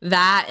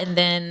that, and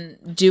then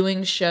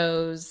doing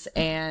shows,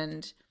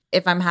 and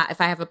if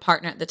I have a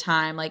partner at the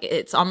time, like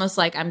it's almost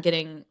like I'm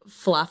getting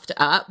fluffed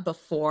up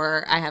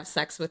before I have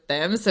sex with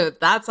them. So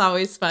that's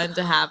always fun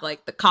to have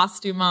like the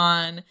costume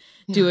on,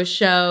 do a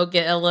show,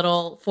 get a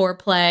little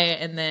foreplay,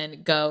 and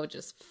then go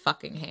just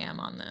fucking ham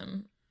on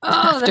them.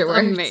 Oh,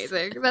 afterwards. That's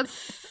amazing. That's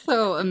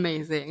so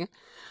amazing.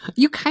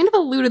 You kind of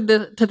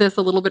alluded to this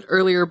a little bit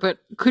earlier, but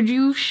could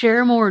you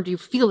share more? Do you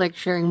feel like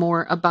sharing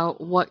more about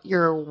what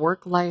your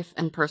work life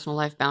and personal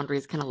life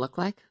boundaries kind of look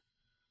like?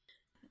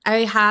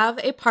 I have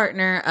a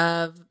partner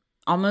of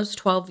almost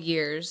 12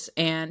 years,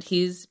 and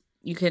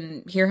you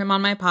can hear him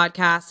on my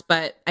podcast,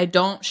 but I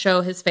don't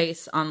show his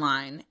face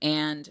online.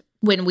 And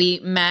when we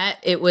met,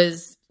 it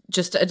was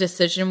just a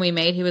decision we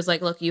made. He was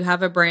like, look, you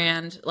have a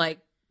brand, like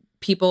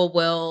people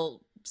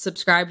will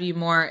subscribe to you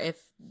more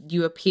if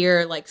you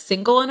appear like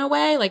single in a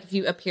way, like if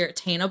you appear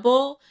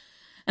attainable.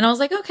 And I was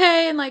like,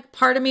 okay. And like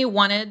part of me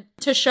wanted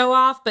to show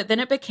off, but then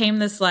it became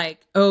this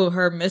like, oh,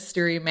 her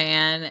mystery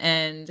man.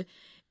 And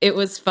it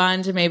was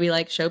fun to maybe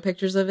like show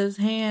pictures of his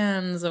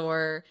hands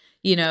or,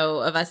 you know,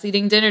 of us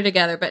eating dinner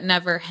together, but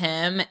never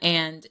him.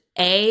 And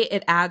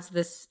it adds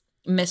this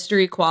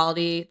mystery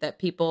quality that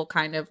people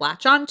kind of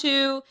latch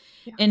onto.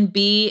 Yeah. And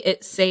B,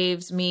 it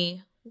saves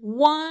me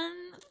one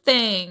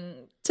thing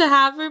to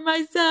have for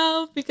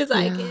myself because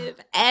I give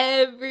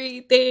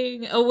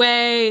everything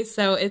away.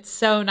 So it's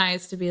so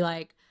nice to be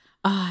like,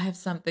 oh, I have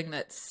something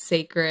that's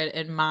sacred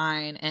and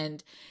mine.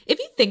 And if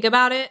you think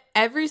about it,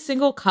 every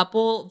single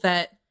couple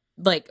that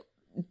like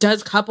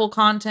does couple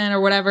content or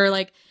whatever,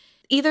 like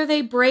either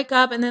they break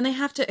up and then they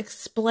have to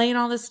explain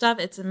all this stuff.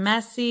 It's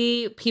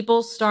messy.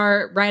 People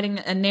start writing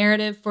a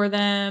narrative for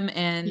them.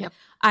 And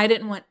I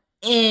didn't want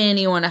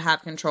anyone to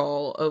have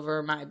control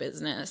over my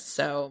business.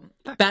 So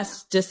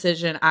best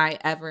decision I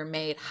ever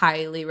made.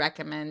 Highly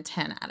recommend.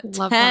 10 out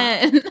of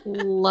 10.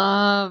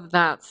 Love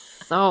that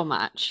so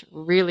much.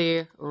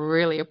 Really,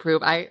 really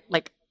approve. I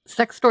like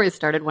Sex Stories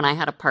started when I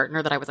had a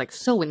partner that I was like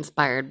so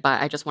inspired by.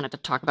 I just wanted to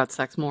talk about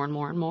sex more and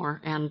more and more.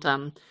 And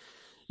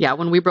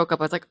when we broke up,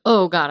 I was like,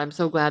 oh God, I'm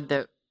so glad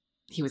that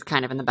he was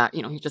kind of in the back.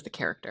 You know, he's just a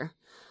character.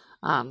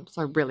 So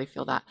I really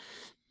feel that.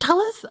 Tell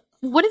us,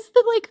 what is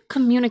the like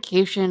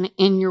communication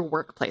in your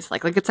workplace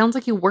like? Like it sounds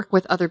like you work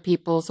with other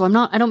people. So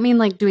I don't mean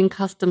like doing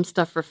custom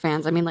stuff for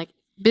fans. I mean like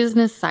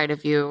business side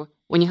of you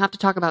when you have to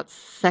talk about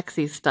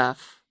sexy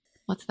stuff.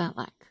 What's that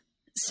like?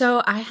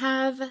 So I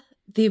have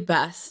the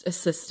best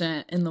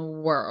assistant in the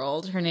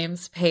world. Her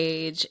name's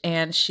Paige,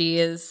 and she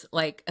is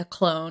like a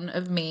clone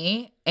of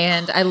me.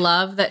 And I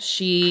love that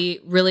she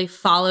really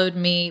followed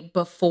me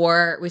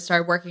before we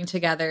started working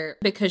together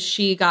because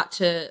she got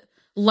to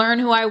learn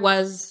who I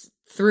was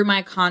through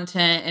my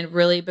content and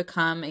really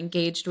become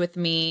engaged with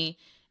me.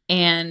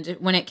 And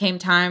when it came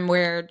time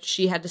where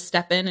she had to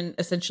step in and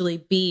essentially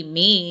be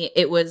me,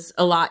 it was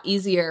a lot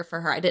easier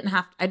for her.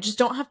 I just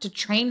don't have to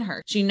train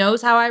her. She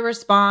knows how I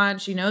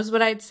respond. She knows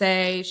what I'd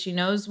say. She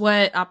knows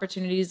what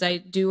opportunities I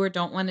do or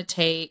don't want to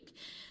take.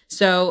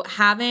 So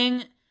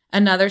having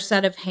another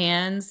set of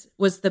hands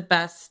was the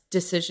best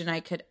decision I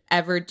could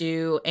ever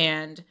do.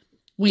 And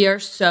we are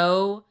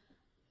so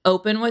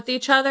open with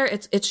each other.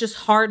 It's just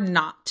hard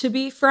not to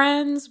be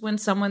friends when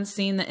someone's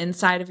seen the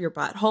inside of your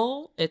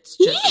butthole. It's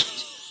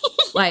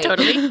just like,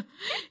 totally. You know what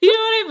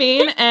I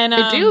mean? And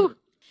I do.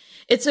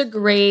 It's a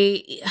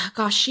great,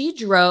 gosh, she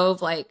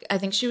drove like, I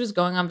think she was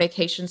going on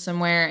vacation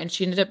somewhere and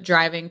she ended up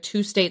driving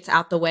 2 states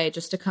out the way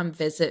just to come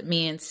visit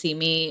me and see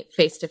me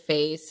face to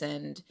face.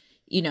 And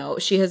you know,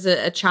 she has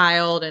a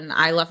child and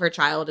I love her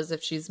child as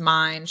if she's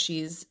mine.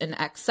 She's an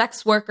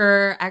ex-sex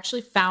worker. I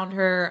actually found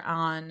her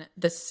on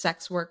the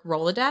Sex Work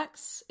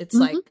Rolodex. It's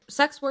like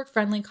sex work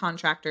friendly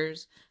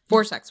contractors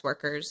for sex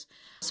workers.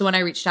 So when I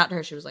reached out to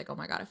her, she was like, oh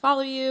my God, I follow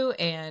you.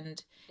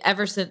 And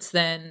ever since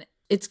then,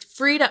 it's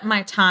freed up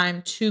my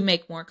time to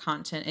make more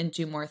content and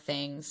do more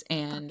things.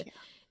 And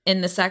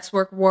in the sex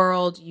work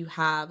world, you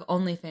have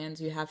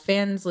OnlyFans, you have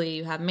Fansly,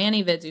 you have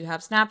ManyVids, you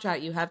have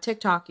Snapchat, you have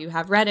TikTok, you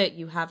have Reddit,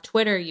 you have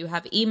Twitter, you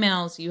have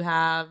emails, you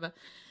have,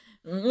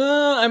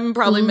 I'm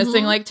probably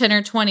missing like 10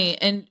 or 20.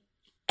 And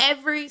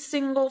every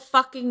single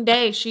fucking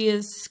day, she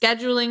is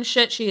scheduling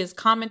shit. She is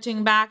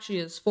commenting back. She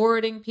is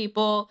forwarding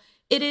people.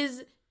 It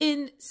is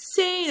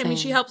insane. I mean,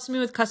 she helps me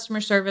with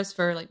customer service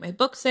for like my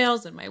book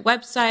sales and my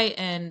website.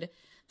 And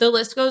the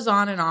list goes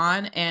on.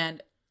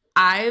 And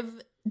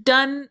I've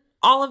done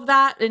all of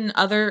that in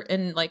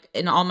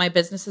all my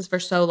businesses for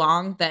so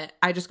long that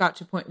I just got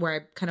to a point where I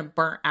kind of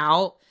burnt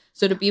out.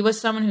 So to be with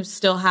someone who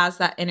still has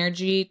that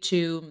energy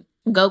to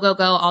go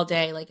all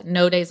day, like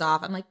no days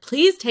off. I'm like,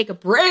 please take a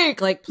break.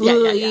 Like,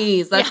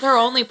 please. That's her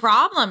only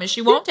problem is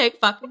she won't take a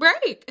fucking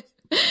break.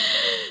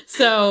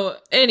 So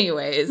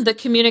anyways, the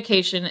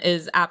communication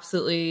is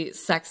absolutely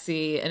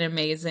sexy and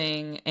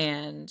amazing.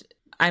 And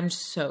I'm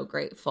so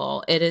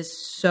grateful. It is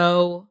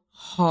so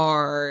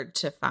hard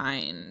to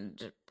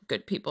find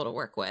good people to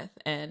work with.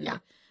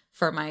 And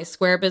for my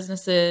Square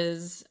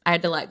businesses, I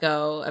had to let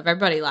go of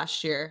everybody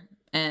last year.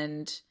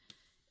 And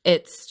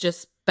it's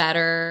just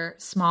better,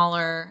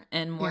 smaller,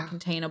 and more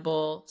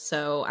containable.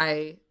 So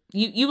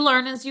you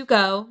learn as you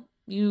go.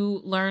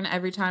 You learn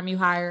every time you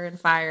hire and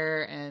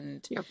fire.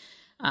 And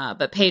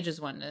but Paige is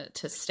one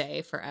to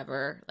stay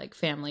forever, like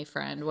family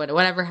friend.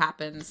 Whatever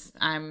happens,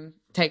 I'm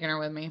taking her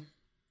with me.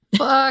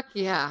 Fuck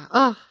yeah.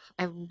 Oh,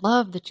 I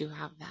love that you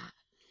have that.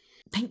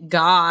 Thank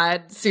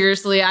God.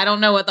 Seriously, I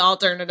don't know what the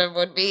alternative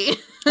would be.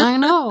 I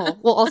know.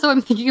 Well, also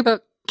I'm thinking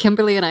about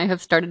Kimberly and I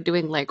have started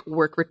doing like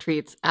work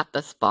retreats at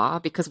the spa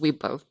because we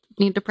both,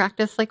 need to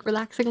practice like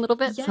relaxing a little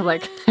bit. So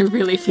like I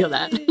really feel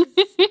that.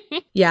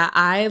 Yeah,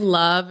 I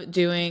love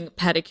doing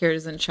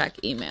pedicures and check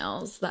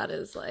emails. That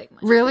is like my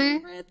Really?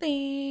 favorite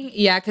thing.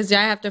 Yeah, because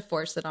I have to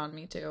force it on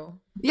me too.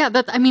 Yeah,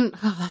 that's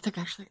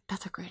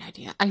a great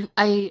idea.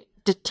 I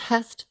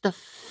detest the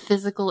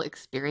physical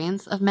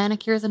experience of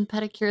manicures and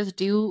pedicures.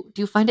 Do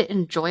you find it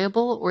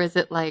enjoyable, or is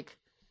it like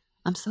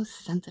I'm so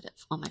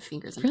sensitive on my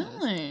fingers and toes?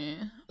 Really?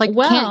 Like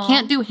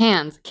can't do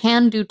hands,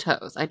 can do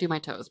toes. I do my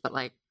toes, but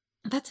like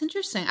that's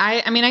interesting.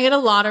 I mean, I get a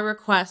lot of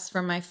requests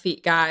from my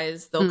feet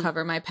guys. They'll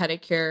cover my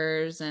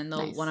pedicures and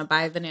they'll want to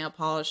buy the nail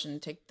polish and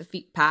take the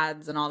feet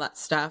pads and all that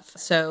stuff.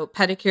 So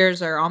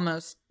pedicures are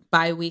almost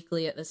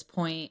bi-weekly at this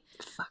point.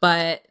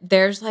 But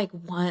there's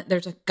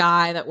a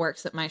guy that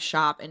works at my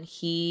shop and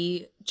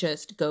he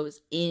just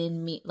goes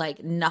in me,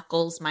 like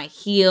knuckles my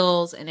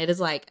heels, and it is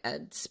like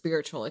a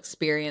spiritual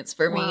experience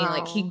for me.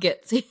 Like he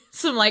gets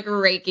some like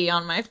Reiki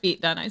on my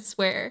feet done, I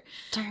swear.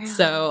 Damn.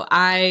 So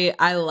I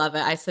love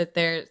it. I sit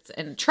there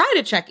and try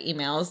to check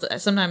emails.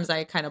 Sometimes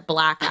I kind of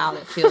black out.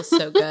 It feels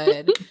so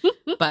good.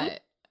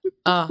 But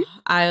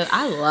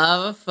I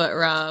love a foot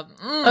rub.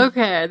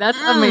 Okay, that's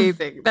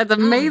amazing. That's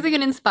amazing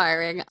and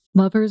inspiring.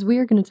 Lovers, we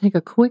are going to take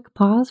a quick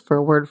pause for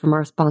a word from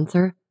our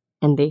sponsor,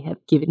 and they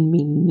have given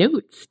me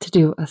notes to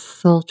do a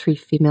sultry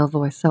female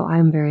voice, so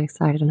I'm very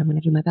excited and I'm going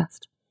to do my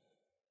best.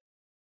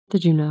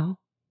 Did you know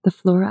the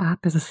Flora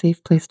app is a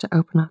safe place to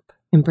open up,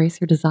 embrace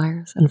your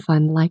desires, and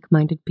find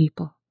like-minded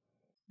people?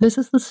 This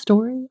is the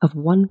story of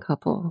one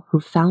couple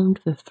who found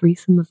the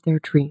threesome of their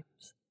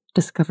dreams,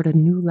 discovered a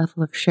new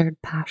level of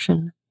shared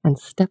passion, and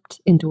stepped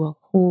into a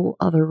whole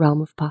other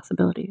realm of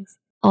possibilities,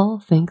 all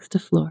thanks to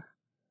Fleur.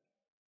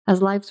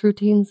 As life's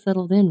routines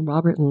settled in,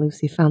 Robert and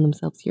Lucy found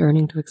themselves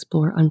yearning to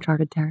explore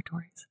uncharted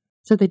territories.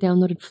 So they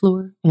downloaded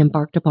Fleur and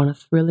embarked upon a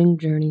thrilling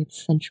journey of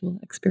sensual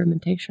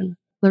experimentation,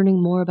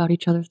 learning more about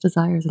each other's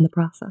desires in the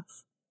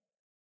process.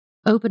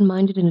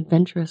 Open-minded and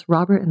adventurous,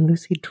 Robert and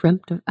Lucy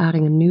dreamt of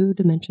adding a new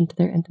dimension to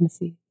their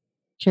intimacy,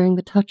 sharing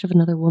the touch of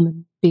another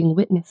woman, being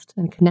witnessed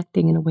and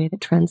connecting in a way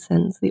that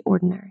transcends the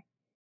ordinary.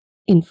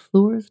 In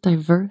Fleur's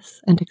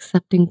diverse and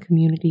accepting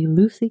community,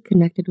 Lucy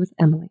connected with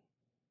Emily,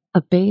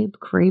 a babe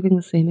craving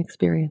the same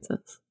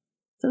experiences.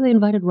 So they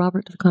invited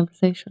Robert to the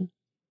conversation.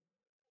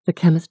 The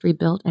chemistry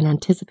built and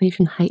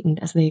anticipation heightened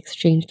as they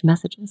exchanged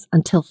messages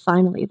until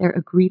finally their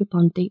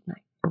agreed-upon date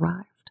night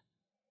arrived.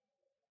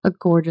 A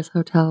gorgeous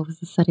hotel was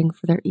the setting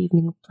for their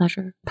evening of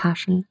pleasure,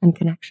 passion, and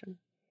connection,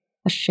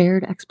 a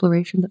shared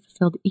exploration that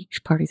fulfilled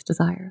each party's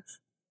desires.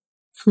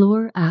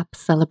 Fleur app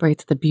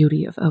celebrates the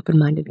beauty of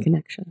open-minded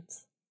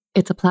connections.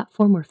 It's a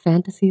platform where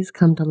fantasies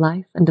come to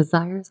life and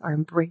desires are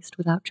embraced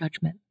without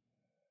judgment.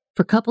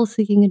 For couples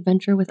seeking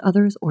adventure with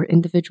others or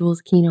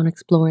individuals keen on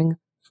exploring,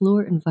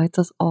 Fleur invites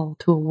us all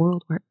to a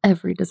world where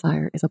every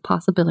desire is a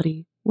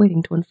possibility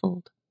waiting to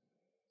unfold.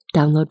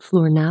 Download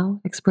Fleur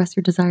now, express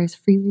your desires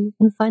freely,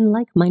 and find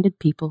like-minded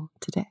people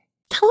today.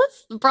 Tell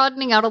us,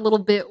 broadening out a little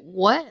bit,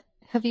 what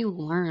have you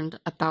learned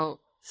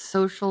about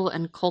social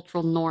and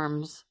cultural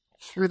norms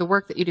through the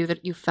work that you do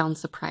that you found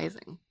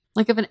surprising?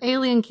 Like if an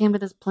alien came to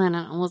this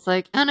planet and was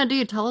like, Anna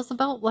D, tell us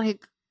about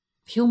like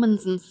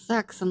humans and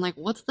sex and like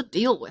what's the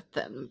deal with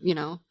them, you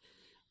know?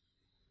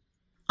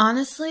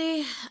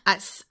 Honestly,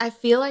 I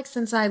feel like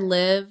since I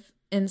live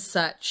in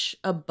such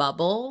a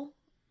bubble,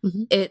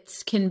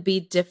 it can be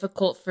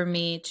difficult for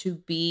me to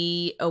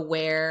be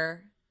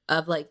aware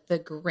of like the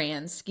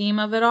grand scheme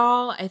of it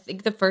all. I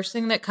think the first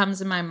thing that comes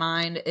in my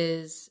mind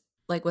is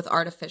like with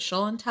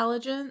artificial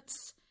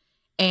intelligence.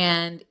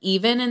 And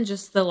even in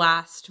just the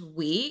last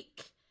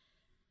week,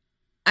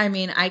 I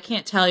mean, I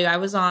can't tell you, I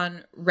was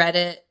on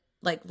Reddit,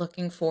 like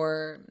looking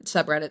for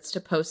subreddits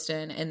to post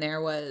in, and there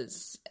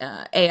was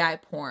AI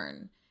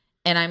porn.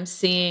 And I'm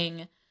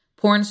seeing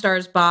porn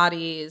stars'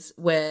 bodies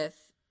with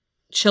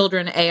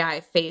children AI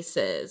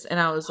faces. And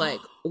I was like,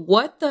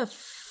 what the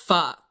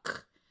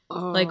fuck?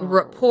 Like,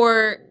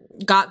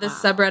 report got this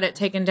subreddit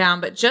taken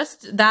down. But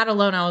just that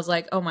alone, I was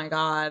like, oh my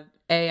God,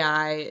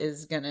 AI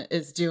is gonna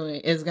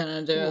do this.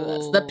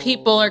 The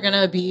people are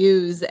gonna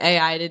abuse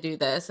AI to do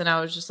this. And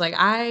I was just like,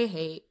 I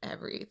hate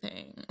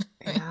everything.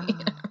 Yeah. You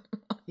know?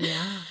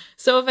 Yeah.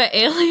 So if an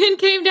alien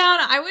came down,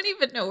 I wouldn't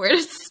even know where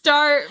to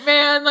start,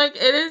 man. Like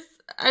it is,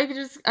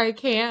 I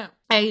can't.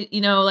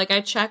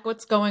 I check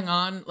what's going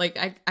on. Like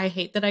I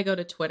hate that I go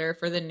to Twitter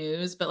for the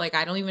news, but like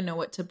I don't even know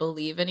what to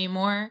believe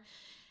anymore.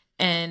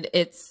 And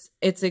it's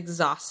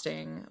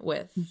exhausting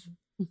with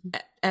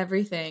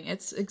everything.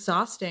 It's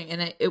exhausting,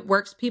 and it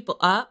works people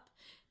up,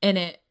 and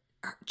it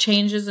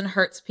changes and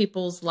hurts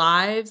people's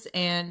lives.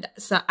 And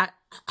so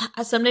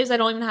some days I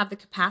don't even have the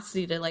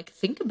capacity to like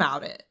think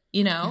about it,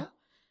 you know?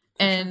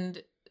 Yeah,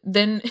 and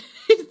then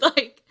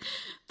like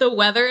the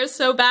weather is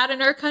so bad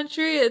in our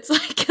country. It's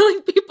like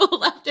killing people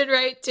left and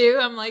right too.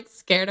 I'm like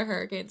scared a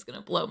hurricane's going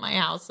to blow my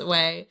house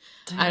away.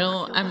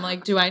 I'm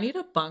like, do I need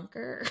a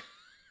bunker?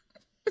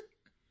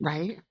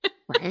 Right.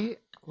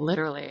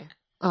 Literally.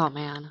 Oh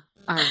man.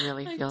 I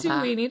really feel do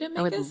that. We need to make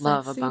I would a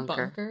love a sexy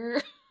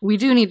bunker. We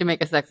do need to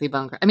make a sexy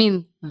bunker. I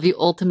mean, the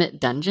ultimate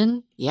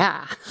dungeon?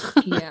 Yeah.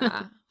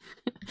 Yeah.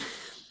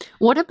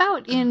 What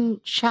about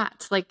in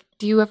chats? Like,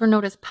 do you ever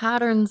notice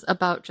patterns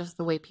about just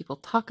the way people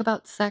talk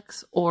about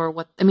sex or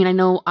what? I mean, I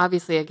know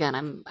obviously, again,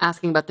 I'm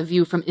asking about the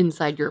view from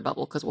inside your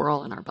bubble because we're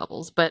all in our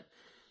bubbles, but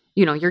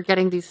you're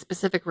getting these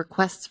specific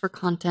requests for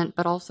content,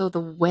 but also the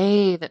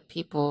way that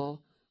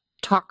people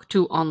talk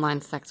to online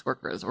sex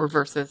workers or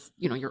versus,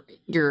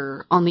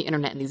 you're on the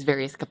internet in these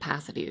various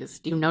capacities.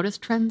 Do you notice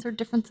trends or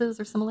differences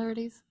or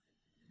similarities?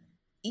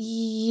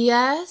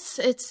 Yes,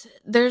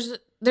 there's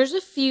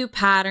a few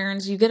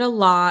patterns. You get a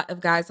lot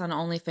of guys on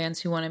OnlyFans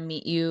who want to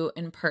meet you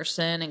in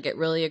person and get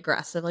really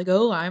aggressive, like,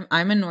 "Oh,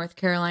 I'm in North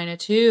Carolina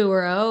too,"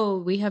 or, "Oh,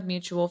 we have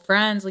mutual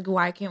friends. Like,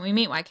 why can't we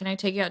meet? Why can't I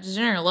take you out to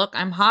dinner? Look,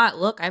 I'm hot.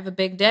 Look, I have a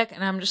big dick."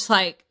 And I'm just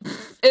like,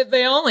 if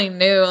they only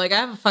knew, like, I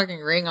have a fucking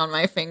ring on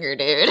my finger,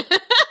 dude.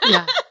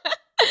 Yeah.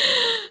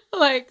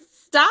 Like,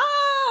 stop.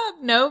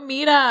 No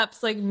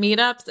meetups. Like,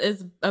 meetups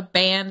is a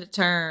banned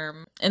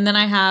term. And then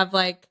I have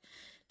like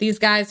these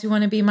guys who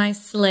want to be my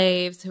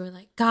slaves who are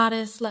like,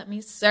 "Goddess, let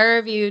me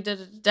serve you, da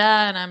da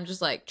da." And I'm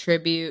just like,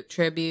 tribute,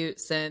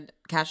 send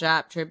Cash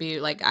App,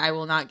 tribute. Like, I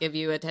will not give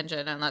you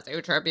attention unless you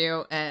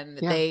tribute. And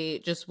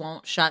they just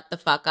won't shut the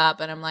fuck up.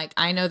 And I'm like,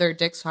 I know their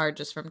dick's hard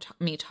just from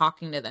me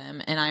talking to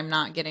them. And I'm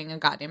not getting a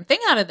goddamn thing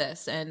out of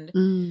this.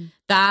 And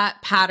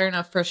that pattern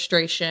of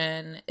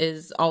frustration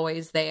is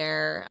always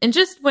there. And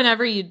just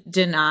whenever you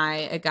deny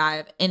a guy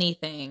of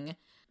anything,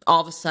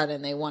 all of a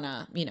sudden they want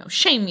to,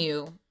 shame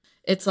you.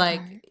 It's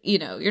like,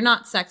 you're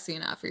not sexy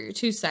enough or you're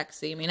too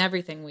sexy. I mean,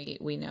 everything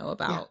we know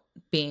about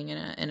being in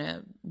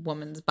a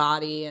woman's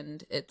body,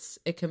 and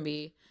it can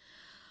be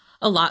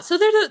a lot. So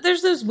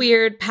there's those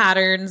weird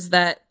patterns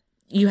that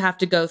you have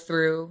to go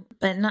through,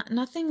 but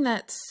nothing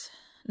that's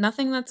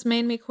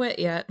made me quit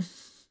yet.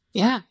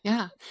 Yeah,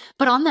 yeah.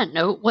 But on that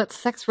note, what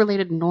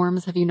sex-related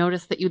norms have you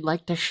noticed that you'd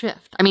like to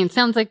shift? I mean, it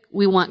sounds like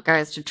we want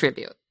guys to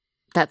tribute.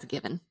 That's a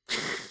given.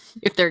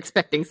 If they're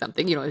expecting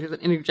something, there's an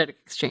energetic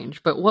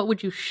exchange. But what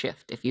would you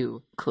shift if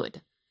you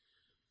could?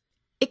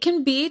 It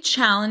can be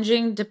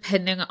challenging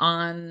depending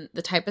on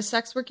the type of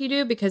sex work you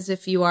do, because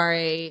if you are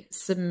a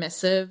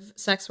submissive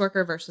sex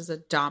worker versus a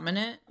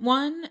dominant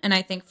one, and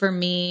I think for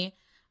me,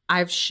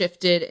 I've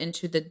shifted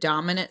into the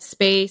dominant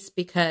space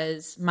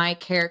because my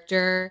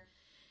character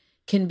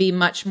can be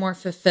much more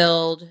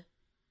fulfilled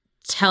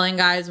telling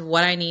guys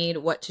what I need,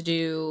 what to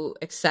do,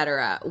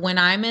 etc. When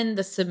I'm in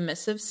the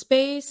submissive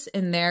space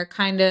and they're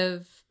kind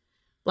of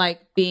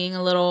like being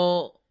a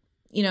little,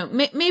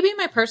 maybe in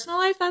my personal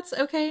life, that's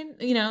okay.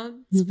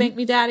 Spank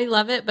me daddy,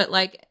 love it. But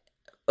like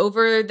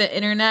over the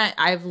internet,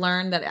 I've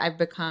learned that I've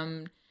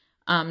become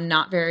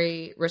not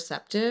very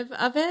receptive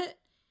of it.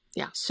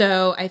 Yeah.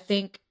 So I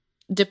think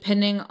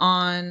depending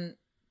on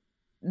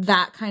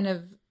that kind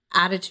of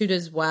attitude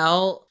as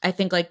well, I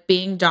think like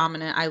being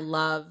dominant, I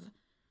love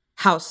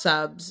how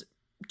subs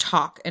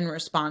talk and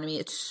respond to me.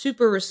 It's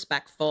super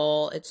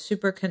respectful. It's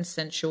super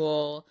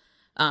consensual.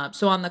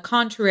 So on the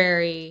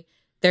contrary,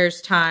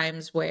 there's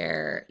times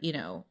where,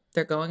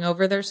 they're going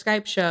over their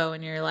Skype show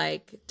and you're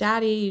like,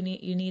 "Daddy,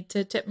 you need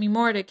to tip me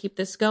more to keep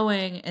this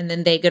going." And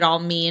then they get all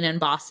mean and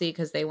bossy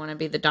because they want to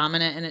be the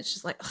dominant. And it's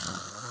just like,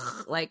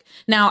 ugh. Like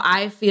now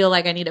I feel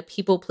like I need to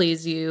people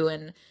please you.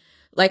 And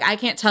like, I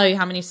can't tell you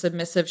how many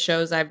submissive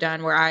shows I've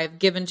done where I've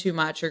given too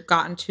much or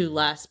gotten too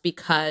less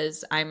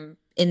because I'm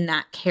in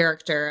that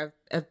character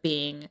of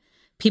being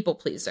people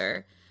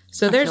pleaser.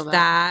 So there's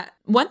that.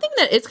 One thing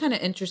that is kind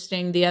of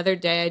interesting, the other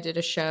day I did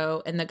a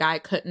show and the guy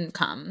couldn't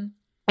come.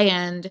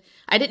 And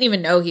I didn't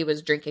even know he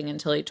was drinking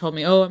until he told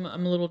me, "Oh, I'm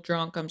a little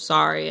drunk. I'm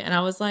sorry." And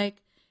I was like,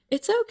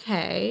 "It's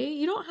okay.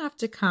 You don't have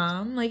to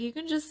come. Like, you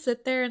can just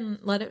sit there and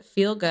let it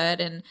feel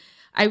good." And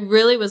I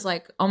really was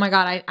like, oh my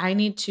God, I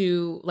need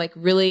to like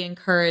really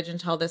encourage and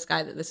tell this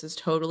guy that this is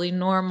totally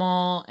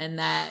normal and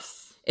that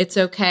it's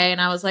okay.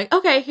 And I was like,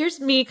 okay, here's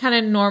me kind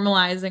of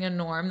normalizing a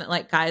norm that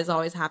like guys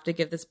always have to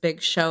give this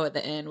big show at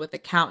the end with a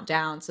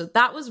countdown. So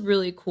that was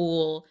really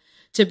cool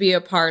to be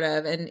a part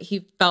of. And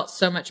he felt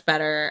so much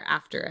better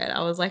after it.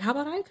 I was like, how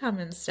about I come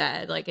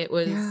instead? Like it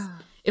was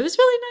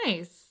really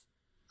nice.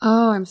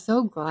 Oh, I'm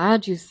so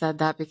glad you said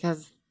that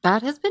because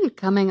that has been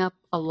coming up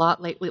a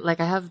lot lately. Like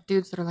I have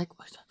dudes that are like,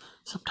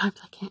 "Sometimes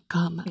I can't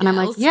come." And I'm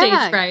like,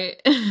 yeah, right.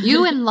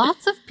 You and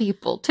lots of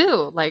people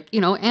too. Like,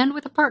 and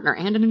with a partner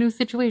and in a new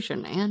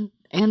situation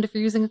and if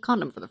you're using a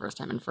condom for the first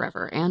time in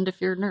forever and if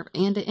you're nervous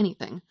and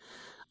anything.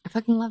 I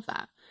fucking love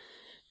that.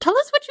 Tell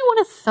us what you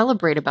want to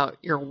celebrate about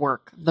your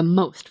work the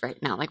most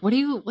right now. Like,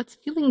 what's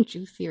feeling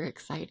juicy or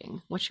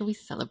exciting? What should we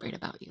celebrate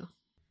about you?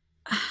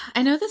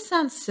 I know this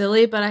sounds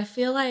silly, but I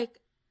feel like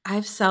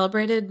I've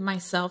celebrated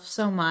myself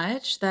so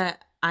much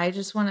that I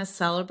just want to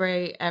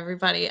celebrate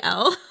everybody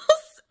else.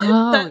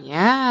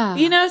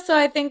 Yeah. So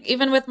I think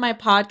even with my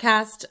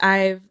podcast,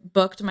 I've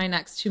booked my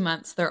next 2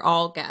 months. They're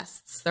all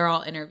guests. They're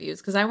all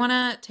interviews because I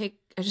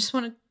just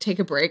want to take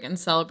a break and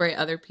celebrate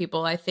other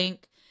people. I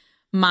think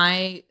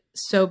my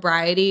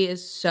sobriety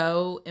is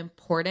so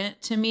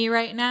important to me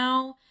right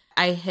now.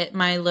 I hit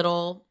my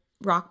little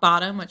rock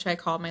bottom, which I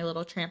call my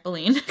little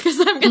trampoline because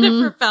I'm going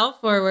to propel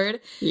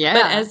forward. Yeah.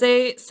 But as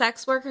a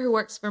sex worker who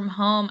works from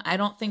home, I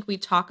don't think we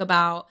talk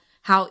about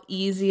how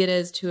easy it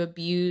is to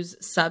abuse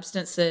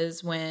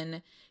substances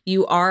when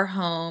you are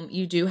home,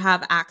 you do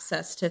have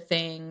access to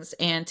things,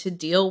 and to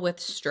deal with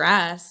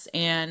stress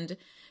and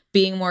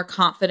being more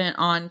confident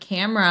on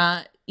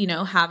camera, you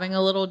know, having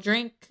a little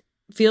drink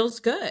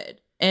feels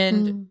good.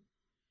 And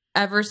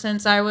ever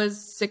since I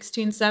was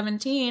 16,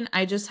 17,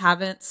 I just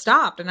haven't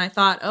stopped. And I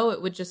thought, oh,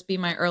 it would just be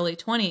my early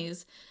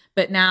 20s.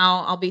 But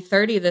now I'll be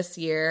 30 this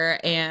year,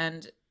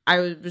 and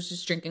I was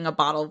just drinking a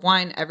bottle of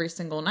wine every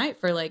single night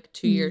for like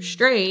 2 years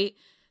straight.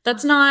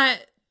 That's not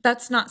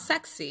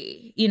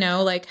sexy, you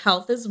know, like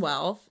health is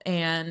wealth.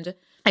 And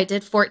I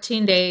did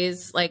 14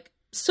 days like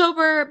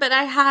sober, but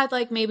I had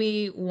like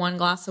maybe one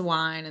glass of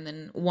wine and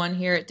then one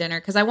here at dinner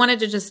because I wanted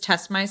to just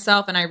test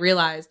myself. And I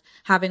realized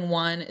having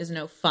one is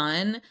no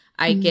fun.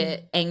 I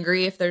get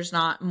angry if there's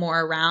not more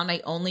around.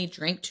 I only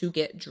drink to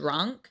get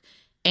drunk.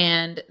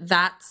 And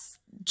that's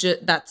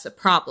a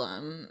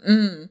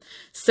problem.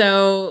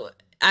 So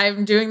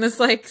I'm doing this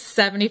like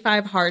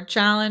 75 hard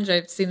challenge.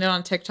 I've seen it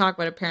on TikTok,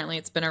 but apparently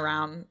it's been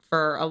around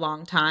for a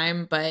long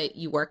time. But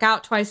you work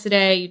out twice a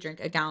day, you drink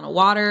a gallon of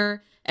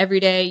water every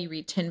day, you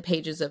read 10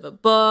 pages of a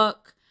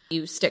book,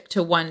 you stick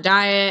to one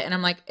diet. And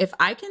I'm like, if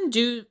I can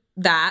do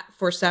that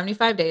for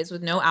 75 days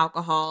with no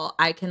alcohol,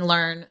 I can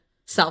learn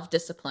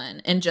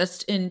self-discipline. And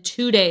just in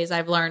 2 days,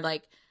 I've learned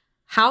like,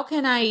 how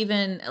can I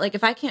even, like,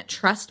 if I can't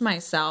trust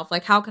myself,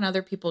 like, how can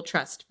other people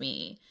trust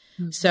me?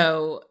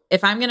 So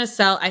if I'm going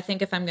to I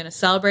think if I'm going to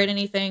celebrate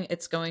anything,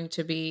 it's going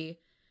to be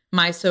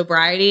my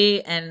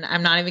sobriety. And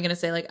I'm not even going to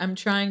say like, I'm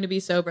trying to be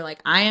sober. Like,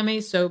 I am a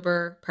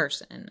sober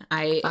person.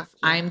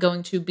 I'm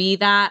going to be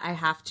that. I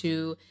have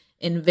to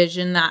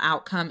envision that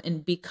outcome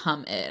and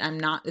become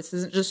it. This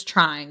isn't just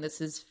trying.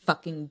 This is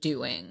fucking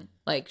doing.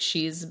 Like,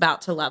 she's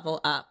about to level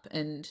up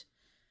and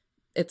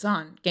it's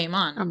on. Game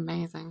on.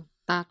 Amazing.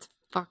 That's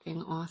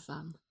fucking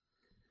awesome.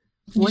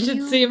 You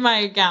should see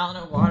my gallon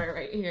of water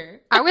right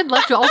here. I would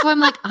love to. Also, I'm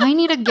like, I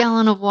need a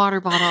gallon of water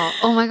bottle.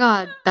 Oh my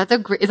God.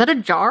 Is that a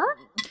jar?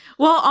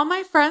 Well, all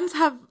my friends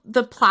have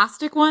the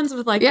plastic ones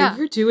with like,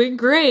 you're doing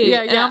great.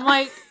 Yeah, and I'm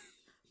like,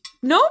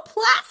 no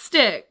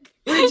plastic.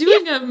 We're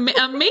doing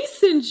a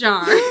mason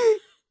jar.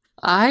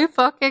 I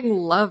fucking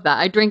love that.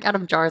 I drink out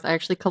of jars. I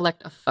actually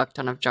collect a fuck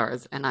ton of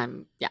jars, and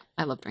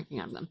I love drinking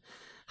out of them.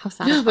 How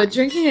satisfying. No, but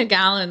drinking a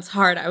gallon's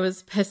hard. I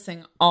was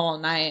pissing all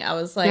night. I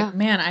was like,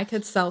 man, I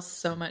could sell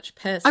so much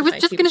piss. I was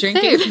just going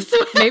to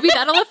say, maybe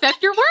that'll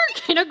affect your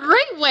work in a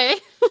great way.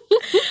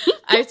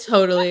 I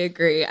totally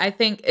agree. I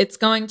think it's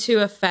going to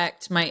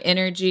affect my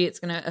energy. It's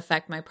going to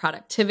affect my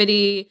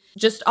productivity.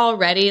 Just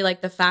already, like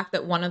the fact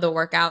that one of the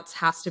workouts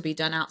has to be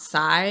done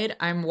outside.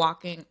 I'm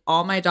walking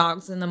all my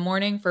dogs in the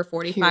morning for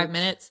 45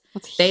 minutes.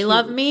 They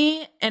love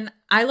me. And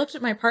I looked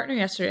at my partner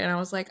yesterday and I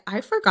was like, I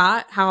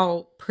forgot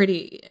how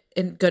pretty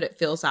and good it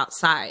feels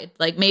outside.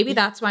 Like, maybe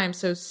that's why I'm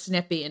so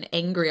snippy and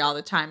angry all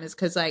the time, is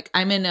because like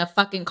I'm in a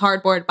fucking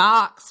cardboard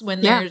box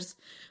when there's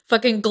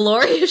fucking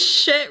glorious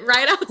shit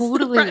right out the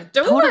front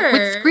door. Totally.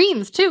 With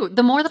screens too.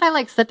 The more that I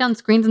like set down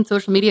screens in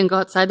social media and go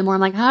outside, the more I'm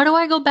like, how do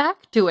I go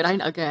back to it?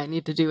 I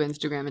need to do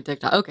Instagram and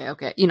TikTok.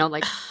 Okay. You know,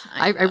 like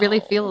I really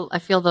feel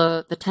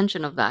the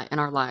tension of that in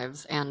our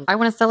lives, and I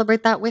want to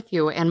celebrate that with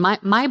you. And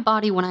my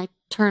body, when I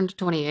turned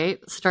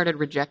 28, started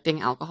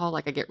rejecting alcohol.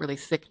 Like, I get really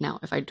sick now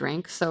if I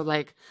drink. So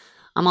like,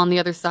 I'm on the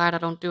other side. I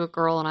don't do it,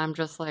 girl, and I'm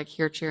just like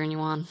here cheering you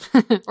on.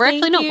 Or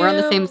actually, no, we're on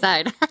the same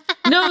side.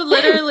 No,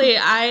 literally,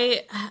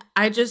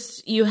 I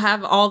just, you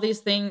have all these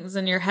things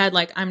in your head.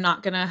 Like, I'm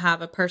not going to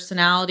have a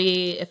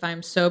personality if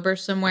I'm sober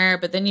somewhere.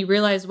 But then you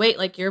realize, wait,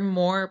 like, you're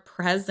more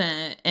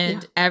present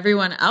and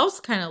everyone else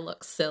kind of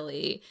looks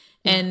silly.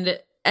 And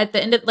at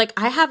the end of, like,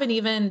 I haven't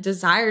even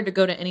desired to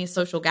go to any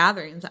social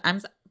gatherings.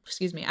 I'm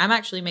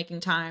actually making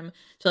time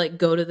to like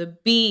go to the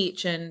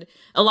beach, and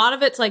a lot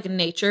of it's like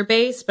nature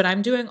based, but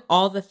I'm doing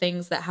all the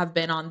things that have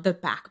been on the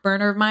back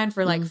burner of mine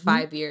for like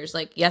 5 years.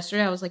 Like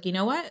yesterday I was like, you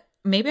know what?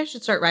 Maybe I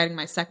should start writing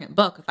my second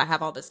book if I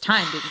have all this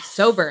time being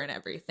sober and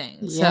everything.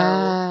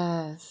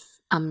 Yes.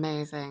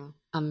 Amazing.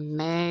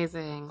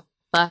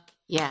 Fuck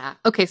yeah.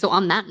 Okay, so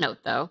on that note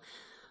though,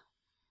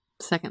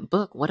 second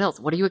book, what else?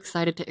 What are you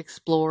excited to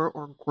explore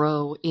or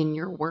grow in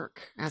your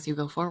work as you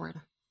go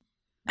forward?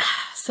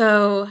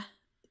 So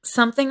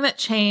something that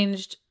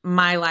changed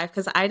my life,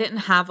 because I didn't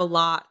have a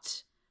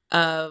lot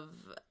of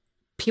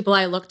people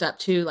I looked up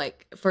to.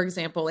 Like, for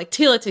example, like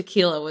Tila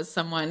Tequila was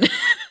someone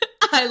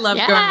I loved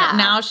growing up.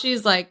 Now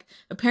she's like,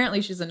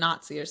 apparently she's a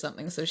Nazi or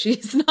something, so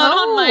she's not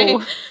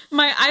on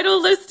my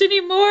idol list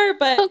anymore.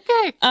 But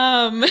okay.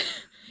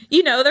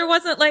 You know, there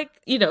wasn't like,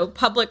 you know,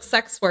 public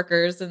sex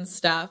workers and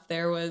stuff.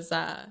 There was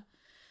I'm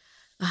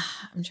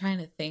trying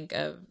to think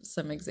of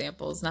some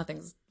examples.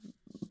 Nothing's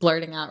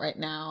blurting out right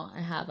now.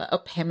 I have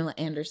Pamela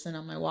Anderson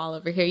on my wall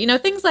over here. You know,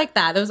 things like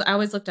that. I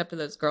always looked up to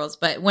those girls.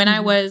 But when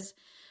I was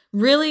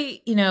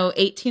really,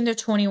 18 to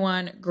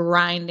 21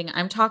 grinding.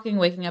 I'm talking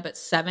waking up at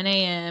 7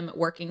 a.m.,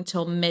 working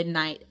till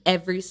midnight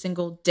every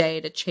single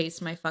day to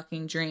chase my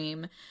fucking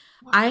dream.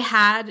 I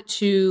had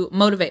to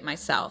motivate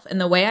myself. And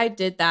the way I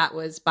did that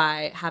was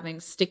by having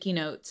sticky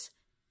notes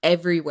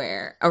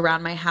everywhere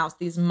around my house,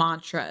 these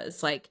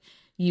mantras like,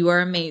 you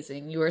are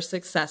amazing, you are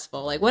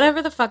successful, like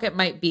whatever the fuck it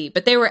might be.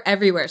 But they were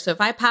everywhere. So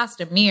if I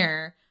passed a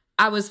mirror,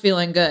 I was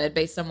feeling good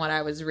based on what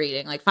I was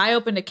reading. Like if I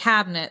opened a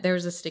cabinet, there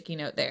was a sticky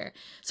note there.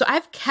 So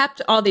I've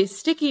kept all these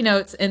sticky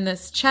notes in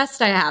this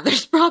chest I have.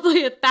 There's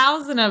probably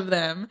 1,000 of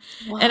them.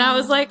 Wow. And I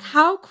was like,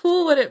 how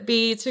cool would it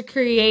be to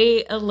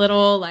create a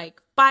little like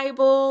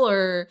Bible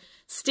or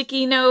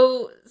sticky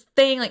note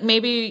thing? Like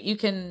maybe you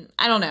can,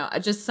 I don't know,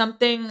 just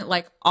something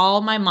like all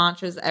my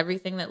mantras,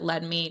 everything that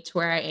led me to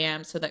where I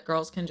am, so that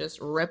girls can just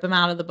rip them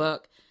out of the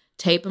book,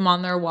 tape them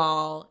on their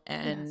wall,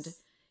 and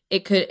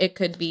it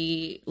could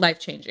be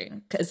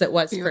life-changing, because it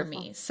was for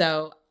me.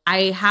 So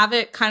I have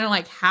it kind of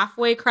like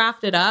halfway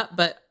crafted up,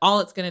 but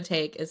all it's going to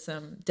take is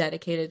some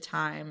dedicated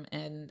time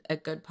and a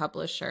good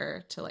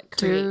publisher to like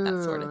create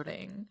that sort of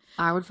thing.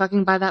 I would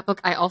fucking buy that book.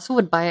 I also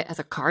would buy it as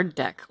a card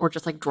deck, or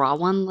just like draw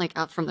one like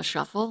out from the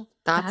shuffle.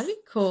 That'd be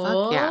cool.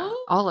 Fuck yeah,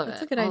 all of it.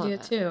 That's a good idea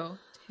too.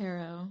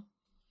 Tarot.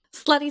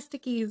 Slutty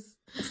stickies.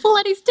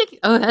 Slutty stickies.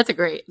 Oh, that's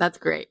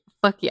great.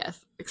 Fuck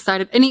yes.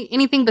 Excited.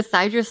 Anything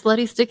besides your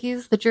slutty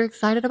stickies that you're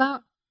excited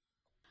about?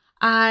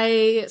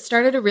 I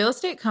started a real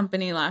estate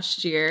company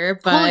last year,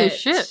 but holy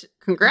shit.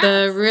 Congrats.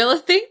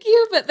 Thank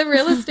you, but the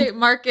real estate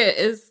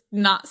market is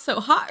not so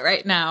hot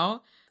right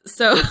now.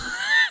 So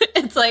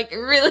it's like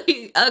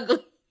really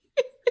ugly.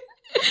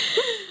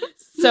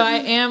 So I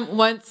am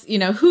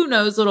who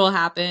knows what'll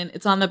happen.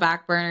 It's on the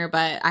back burner,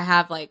 but I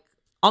have like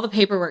all the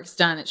paperwork's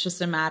done. It's just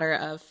a matter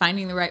of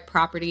finding the right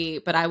property.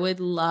 But I would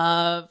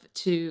love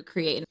to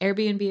create an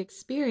Airbnb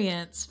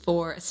experience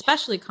for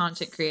especially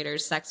content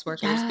creators, sex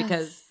workers,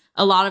 because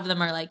a lot of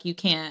them are like, you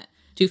can't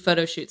do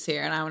photo shoots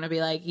here. And I want to be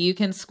like, you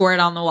can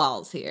squirt on the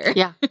walls here.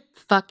 Yeah.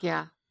 Fuck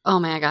yeah. Oh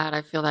my God.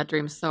 I feel that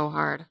dream so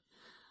hard.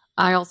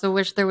 I also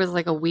wish there was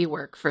like a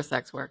WeWork for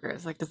sex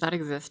workers. Like, does that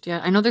exist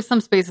yet? I know there's some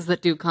spaces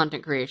that do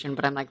content creation,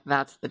 but I'm like,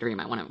 that's the dream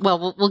I want to.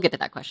 Well, we'll get to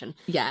that question.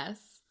 Yes.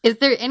 Is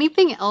there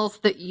anything else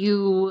that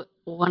you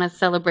want to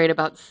celebrate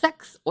about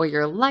sex or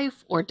your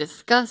life or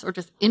discuss, or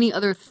just any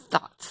other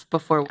thoughts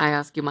before I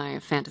ask you my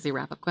fantasy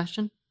wrap-up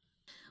question?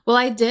 Well,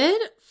 I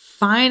did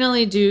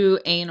finally do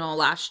anal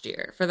last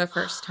year for the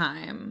first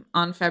time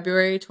on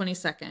February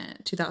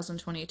 22nd,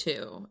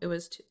 2022. It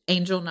was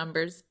Angel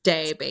Numbers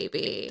Day,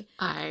 baby.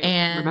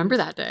 I remember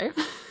that day.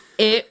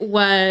 It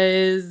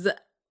was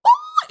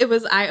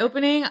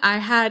eye-opening. I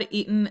had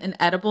eaten an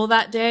edible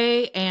that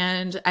day,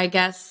 and I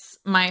guess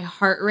my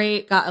heart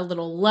rate got a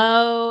little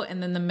low,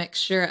 and then the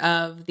mixture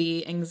of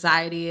the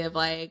anxiety of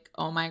like,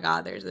 oh my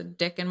God, there's a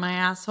dick in my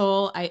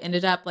asshole. I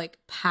ended up like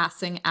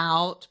passing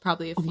out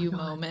probably a few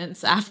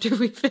moments after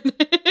we finished.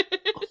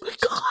 Oh my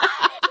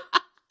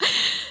God.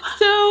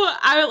 So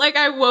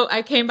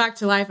I came back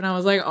to life, and I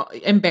was like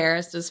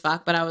embarrassed as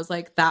fuck, but I was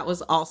like, that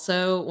was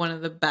also one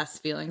of the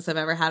best feelings I've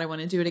ever had. I want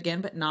to do it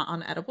again, but not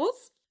on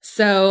edibles.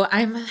 So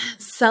I'm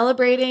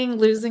celebrating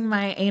losing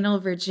my anal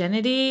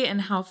virginity and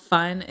how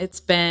fun it's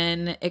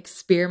been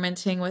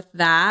experimenting with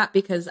that,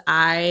 because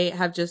I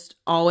have just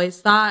always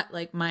thought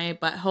like my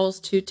butthole's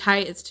too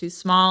tight, it's too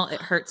small,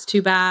 it hurts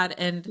too bad.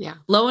 And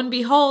lo and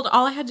behold,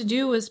 all I had to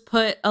do was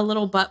put a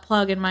little butt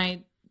plug in my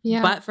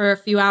butt for a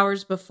few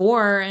hours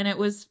before, and it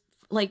was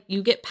like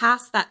you get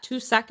past that 2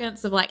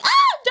 seconds of like,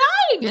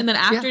 dying. And then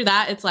after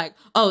that, it's like,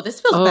 oh,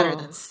 this feels better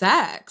than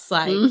sex.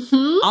 Like,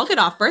 I'll get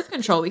off birth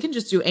control. We can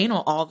just do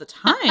anal all the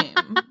time.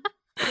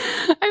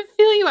 I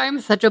feel you. I'm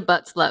such a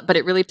butt slut, but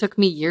it really took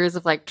me years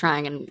of like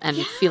trying and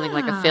feeling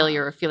like a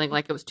failure, or feeling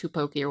like it was too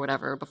pokey or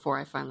whatever, before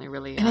I finally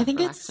really. And I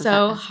think it's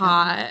so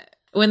hot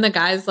when the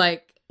guy's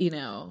like,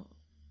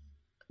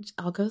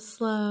 I'll go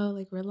slow,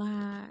 like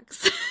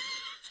relax.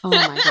 Oh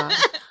my God.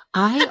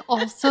 I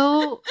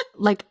also,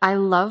 I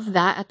love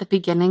that at the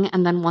beginning,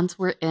 and then once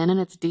we're in and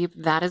it's deep,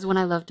 that is when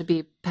I love to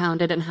be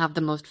pounded and have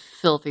the most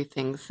filthy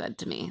things said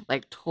to me.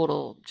 Like,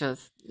 total,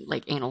 just,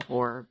 anal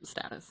whore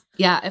status.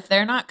 Yeah, if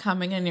they're not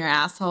coming in your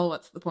asshole,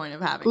 what's the point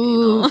of having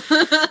anal?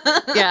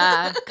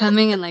 Yeah,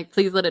 coming and,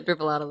 please let it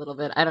dribble out a little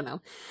bit. I don't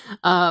know.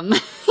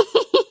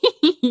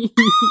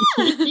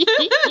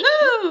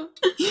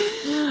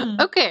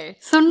 Okay,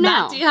 so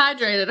now. That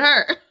dehydrated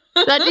her.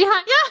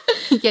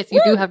 Yes,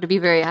 you do have to be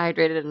very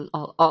hydrated and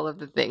all of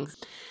the things.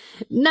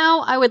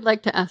 Now I would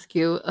like to ask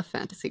you a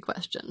fantasy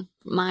question.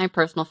 My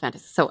personal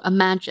fantasy. So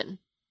imagine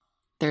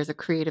there's a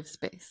creative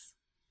space.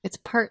 It's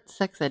part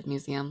sex ed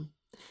museum.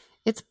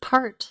 It's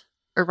part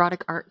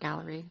erotic art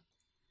gallery.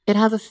 It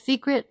has a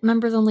secret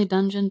members-only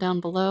dungeon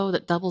down below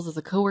that doubles as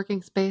a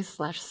co-working space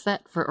 /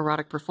 set for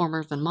erotic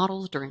performers and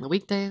models during the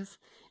weekdays.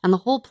 And the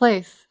whole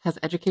place has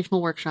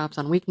educational workshops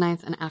on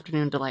weeknights and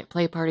afternoon delight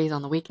play parties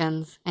on the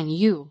weekends, and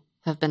you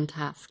have been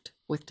tasked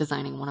with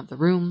designing one of the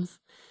rooms.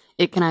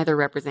 It can either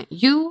represent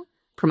you,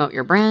 promote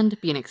your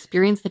brand, be an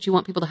experience that you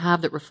want people to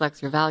have that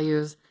reflects your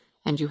values.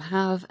 and you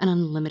have an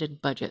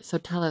unlimited budget. So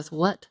tell us,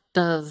 what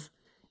does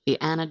the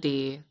Anna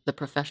D, the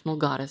professional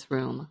goddess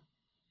room,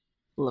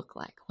 look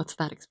like? What's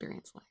that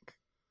experience like?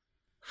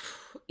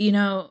 You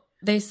know,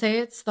 they say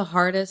it's the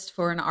hardest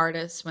for an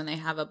artist when they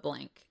have a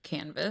blank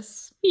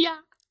canvas. Yeah.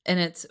 And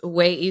it's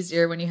way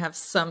easier when you have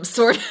some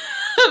sort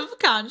of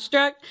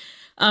construct.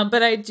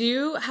 But I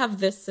do have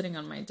this sitting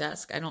on my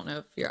desk. I don't know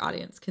if your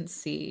audience can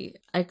see.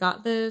 I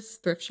got this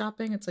thrift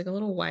shopping. It's like a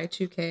little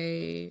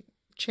Y2K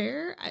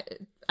chair.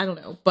 I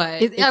don't know,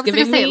 but I was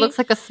going to say, it looks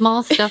like a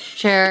small stuffed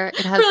chair.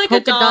 It has for like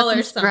polka dots $1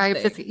 and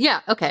stripes. something.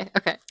 Yeah, okay.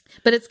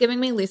 But it's giving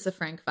me Lisa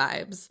Frank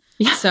vibes.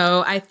 Yeah.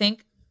 So I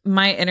think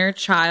my inner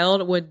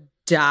child would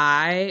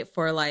die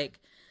for like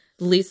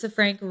Lisa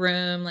Frank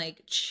room,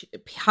 like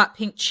hot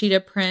pink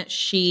cheetah print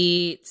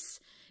sheets,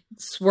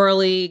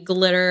 swirly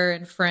glitter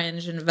and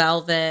fringe and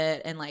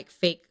velvet, and like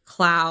fake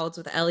clouds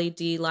with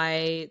LED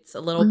lights, a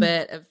little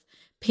bit of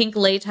pink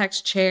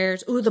latex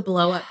chairs. Ooh, the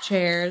blow up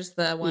chairs,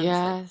 the ones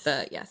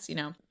you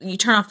know, you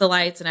turn off the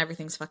lights and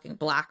everything's fucking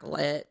black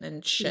lit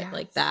and shit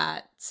like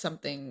that.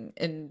 Something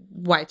in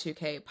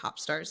Y2K pop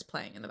stars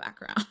playing in the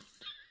background.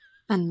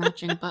 And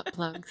matching butt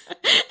plugs.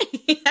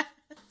 Yes.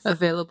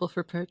 Available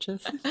for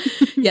purchase.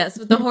 Yes,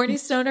 with the horny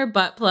stoner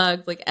butt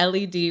plugs, like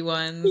LED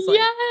ones, like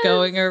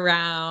going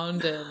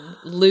around, and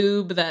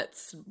lube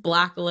that's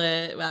black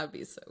lit. That would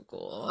be so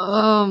cool.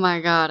 Oh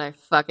my God, I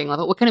fucking love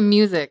it. What kind of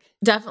music?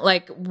 Definitely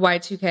like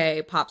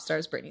Y2K pop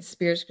stars, Britney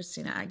Spears,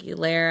 Christina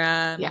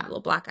Aguilera, little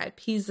Black Eyed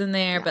Peas in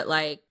there, but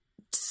like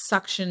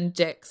suction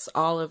dicks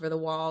all over the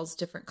walls,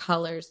 different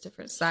colors,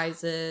 different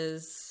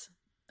sizes.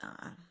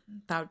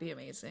 That would be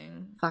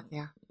amazing. Fuck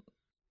yeah.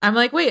 I'm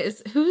like,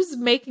 wait, who's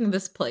making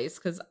this place?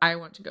 Because I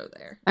want to go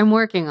there. I'm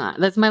working on it.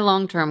 That's my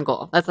long-term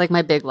goal. That's like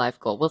my big life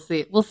goal. We'll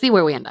see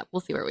where we end up.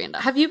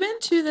 Have you been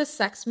to the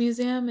Sex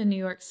Museum in New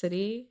York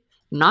City?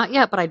 Not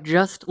yet, but I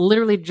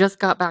literally just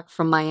got back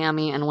from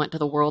Miami and went to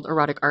the World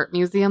Erotic Art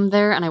Museum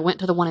there, and I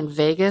went to the one in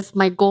Vegas.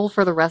 My goal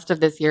for the rest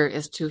of this year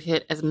is to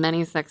hit as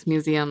many sex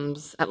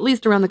museums, at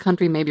least around the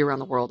country, maybe around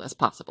the world, as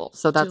possible.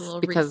 So that's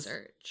because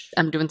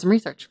I'm doing some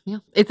research. Yeah.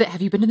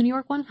 Have you been to the New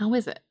York one? How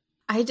is it?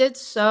 I did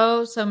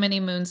so many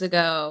moons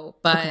ago,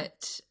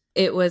 but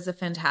it was a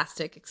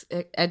fantastic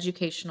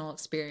educational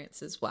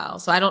experience as well.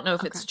 So I don't know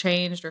if it's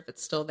changed or if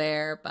it's still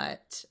there,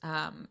 but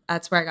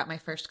that's where I got my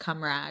first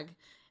cum rag.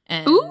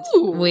 And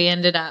we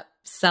ended up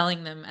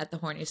selling them at the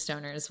Horny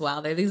Stoner as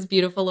well. They're these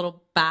beautiful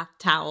little bath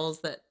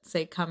towels that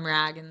say cum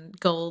rag and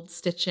gold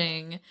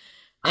stitching.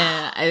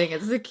 And I think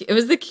it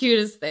was the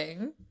cutest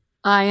thing.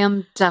 I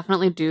am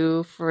definitely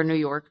due for a New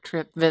York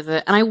trip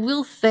visit. And I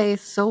will say,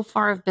 so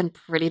far I've been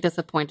pretty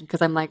disappointed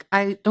because I'm like,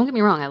 don't get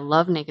me wrong, I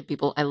love naked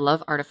people, I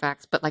love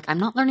artifacts, but like I'm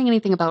not learning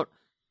anything about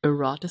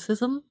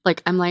eroticism.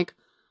 Like I'm like,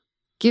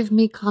 give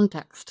me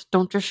context.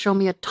 Don't just show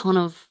me a ton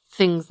of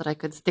things that I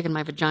could stick in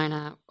my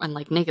vagina and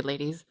like naked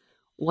ladies.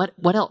 What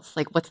else?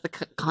 Like what's the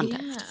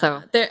context?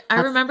 So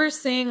I remember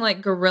seeing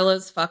like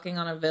gorillas fucking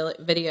on a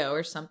video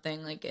or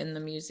something like in the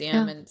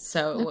museum. And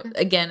so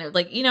again,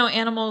 like, you know,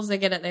 animals, they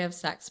get it, they have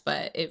sex,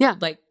 but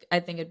like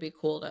I think it'd be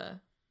cool to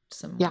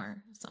some more.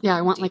 Yeah,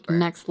 I want deeper, like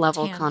next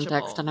level tangible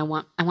context, and I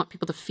want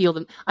people to feel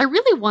them. I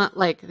really want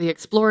like the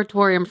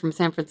Exploratorium from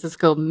San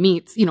Francisco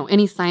meets, you know,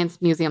 any science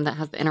museum that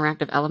has the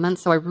interactive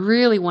elements. So I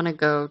really want to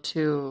go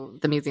to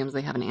the museums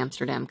they have in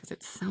Amsterdam because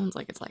it sounds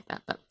like it's like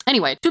that. But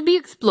anyway, to be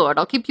explored.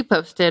 I'll keep you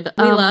posted.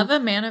 We love a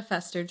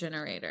manifester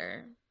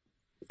generator.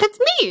 That's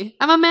me.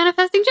 I'm a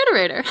manifesting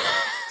generator.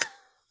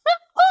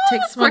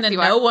 Takes one to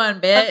know one,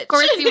 bitch. Of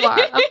course you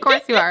are. Of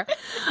course you are.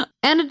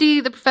 Anna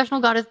D, the professional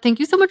goddess, thank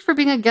you so much for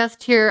being a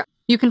guest here.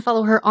 You can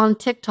follow her on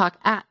TikTok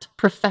at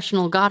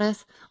Professional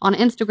Goddess, on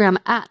Instagram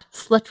at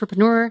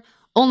Slutrepreneur,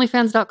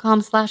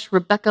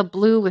 onlyfans.com/Rebecca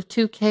Blue with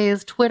 2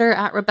 Ks, Twitter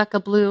at Rebecca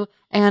Blue,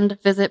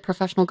 and visit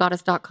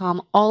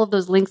professionalgoddess.com. All of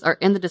those links are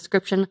in the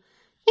description.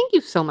 Thank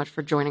you so much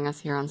for joining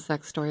us here on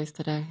Sex Stories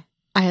today.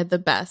 I had the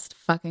best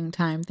fucking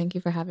time. Thank you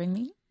for having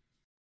me.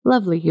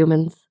 Lovely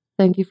humans.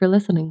 Thank you for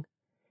listening.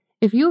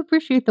 If you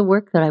appreciate the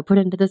work that I put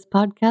into this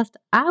podcast,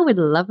 I would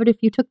love it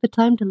if you took the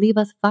time to leave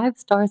us 5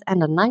 stars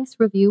and a nice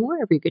review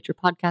wherever you get your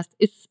podcast,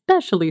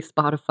 especially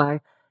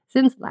Spotify,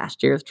 since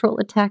last year's troll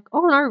attack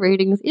on our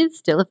ratings is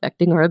still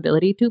affecting our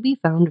ability to be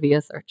found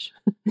via search.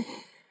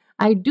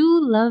 I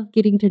do love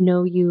getting to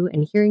know you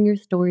and hearing your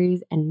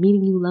stories and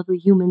meeting you lovely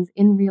humans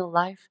in real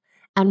life.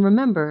 And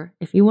remember,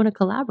 if you want to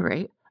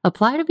collaborate,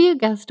 apply to be a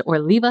guest or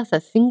leave us a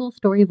single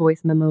story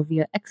voice memo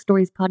via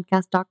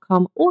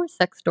xstoriespodcast.com or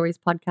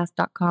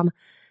sexstoriespodcast.com.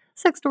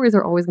 Sex stories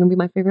are always going to be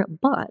my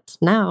favorite, but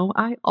now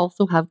I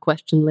also have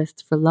question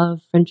lists for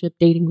love, friendship,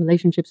 dating,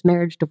 relationships,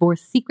 marriage,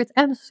 divorce, secrets,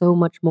 and so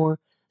much more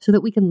so that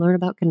we can learn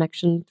about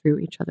connection through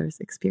each other's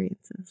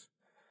experiences.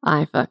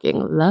 I fucking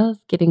love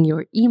getting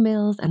your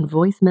emails and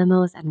voice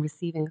memos and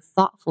receiving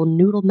thoughtful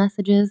noodle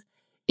messages.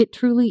 It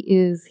truly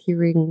is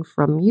hearing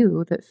from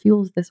you that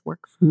fuels this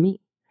work for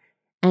me.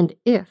 And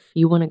if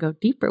you want to go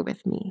deeper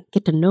with me,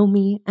 get to know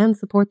me, and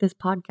support this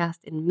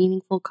podcast in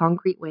meaningful,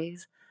 concrete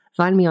ways,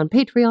 Find me on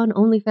Patreon,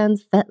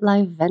 OnlyFans,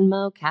 FetLife,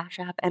 Venmo, Cash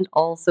App, and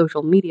all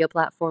social media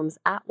platforms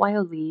at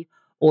Wyolee,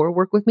 or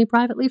work with me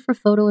privately for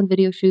photo and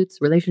video shoots,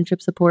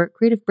 relationship support,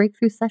 creative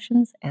breakthrough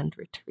sessions, and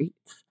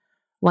retreats.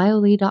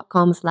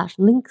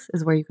 Wyolee.com/links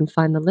is where you can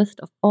find the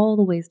list of all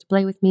the ways to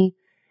play with me,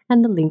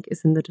 and the link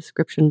is in the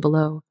description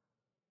below.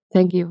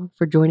 Thank you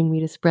for joining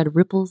me to spread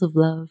ripples of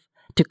love,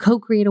 to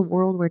co-create a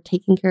world where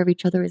taking care of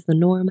each other is the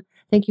norm.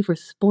 Thank you for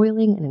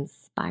spoiling and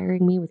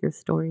inspiring me with your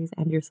stories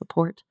and your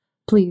support.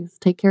 Please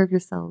take care of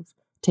yourselves,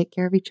 take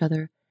care of each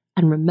other,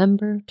 and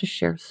remember to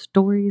share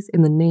stories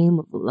in the name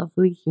of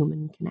lovely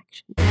human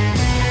connection.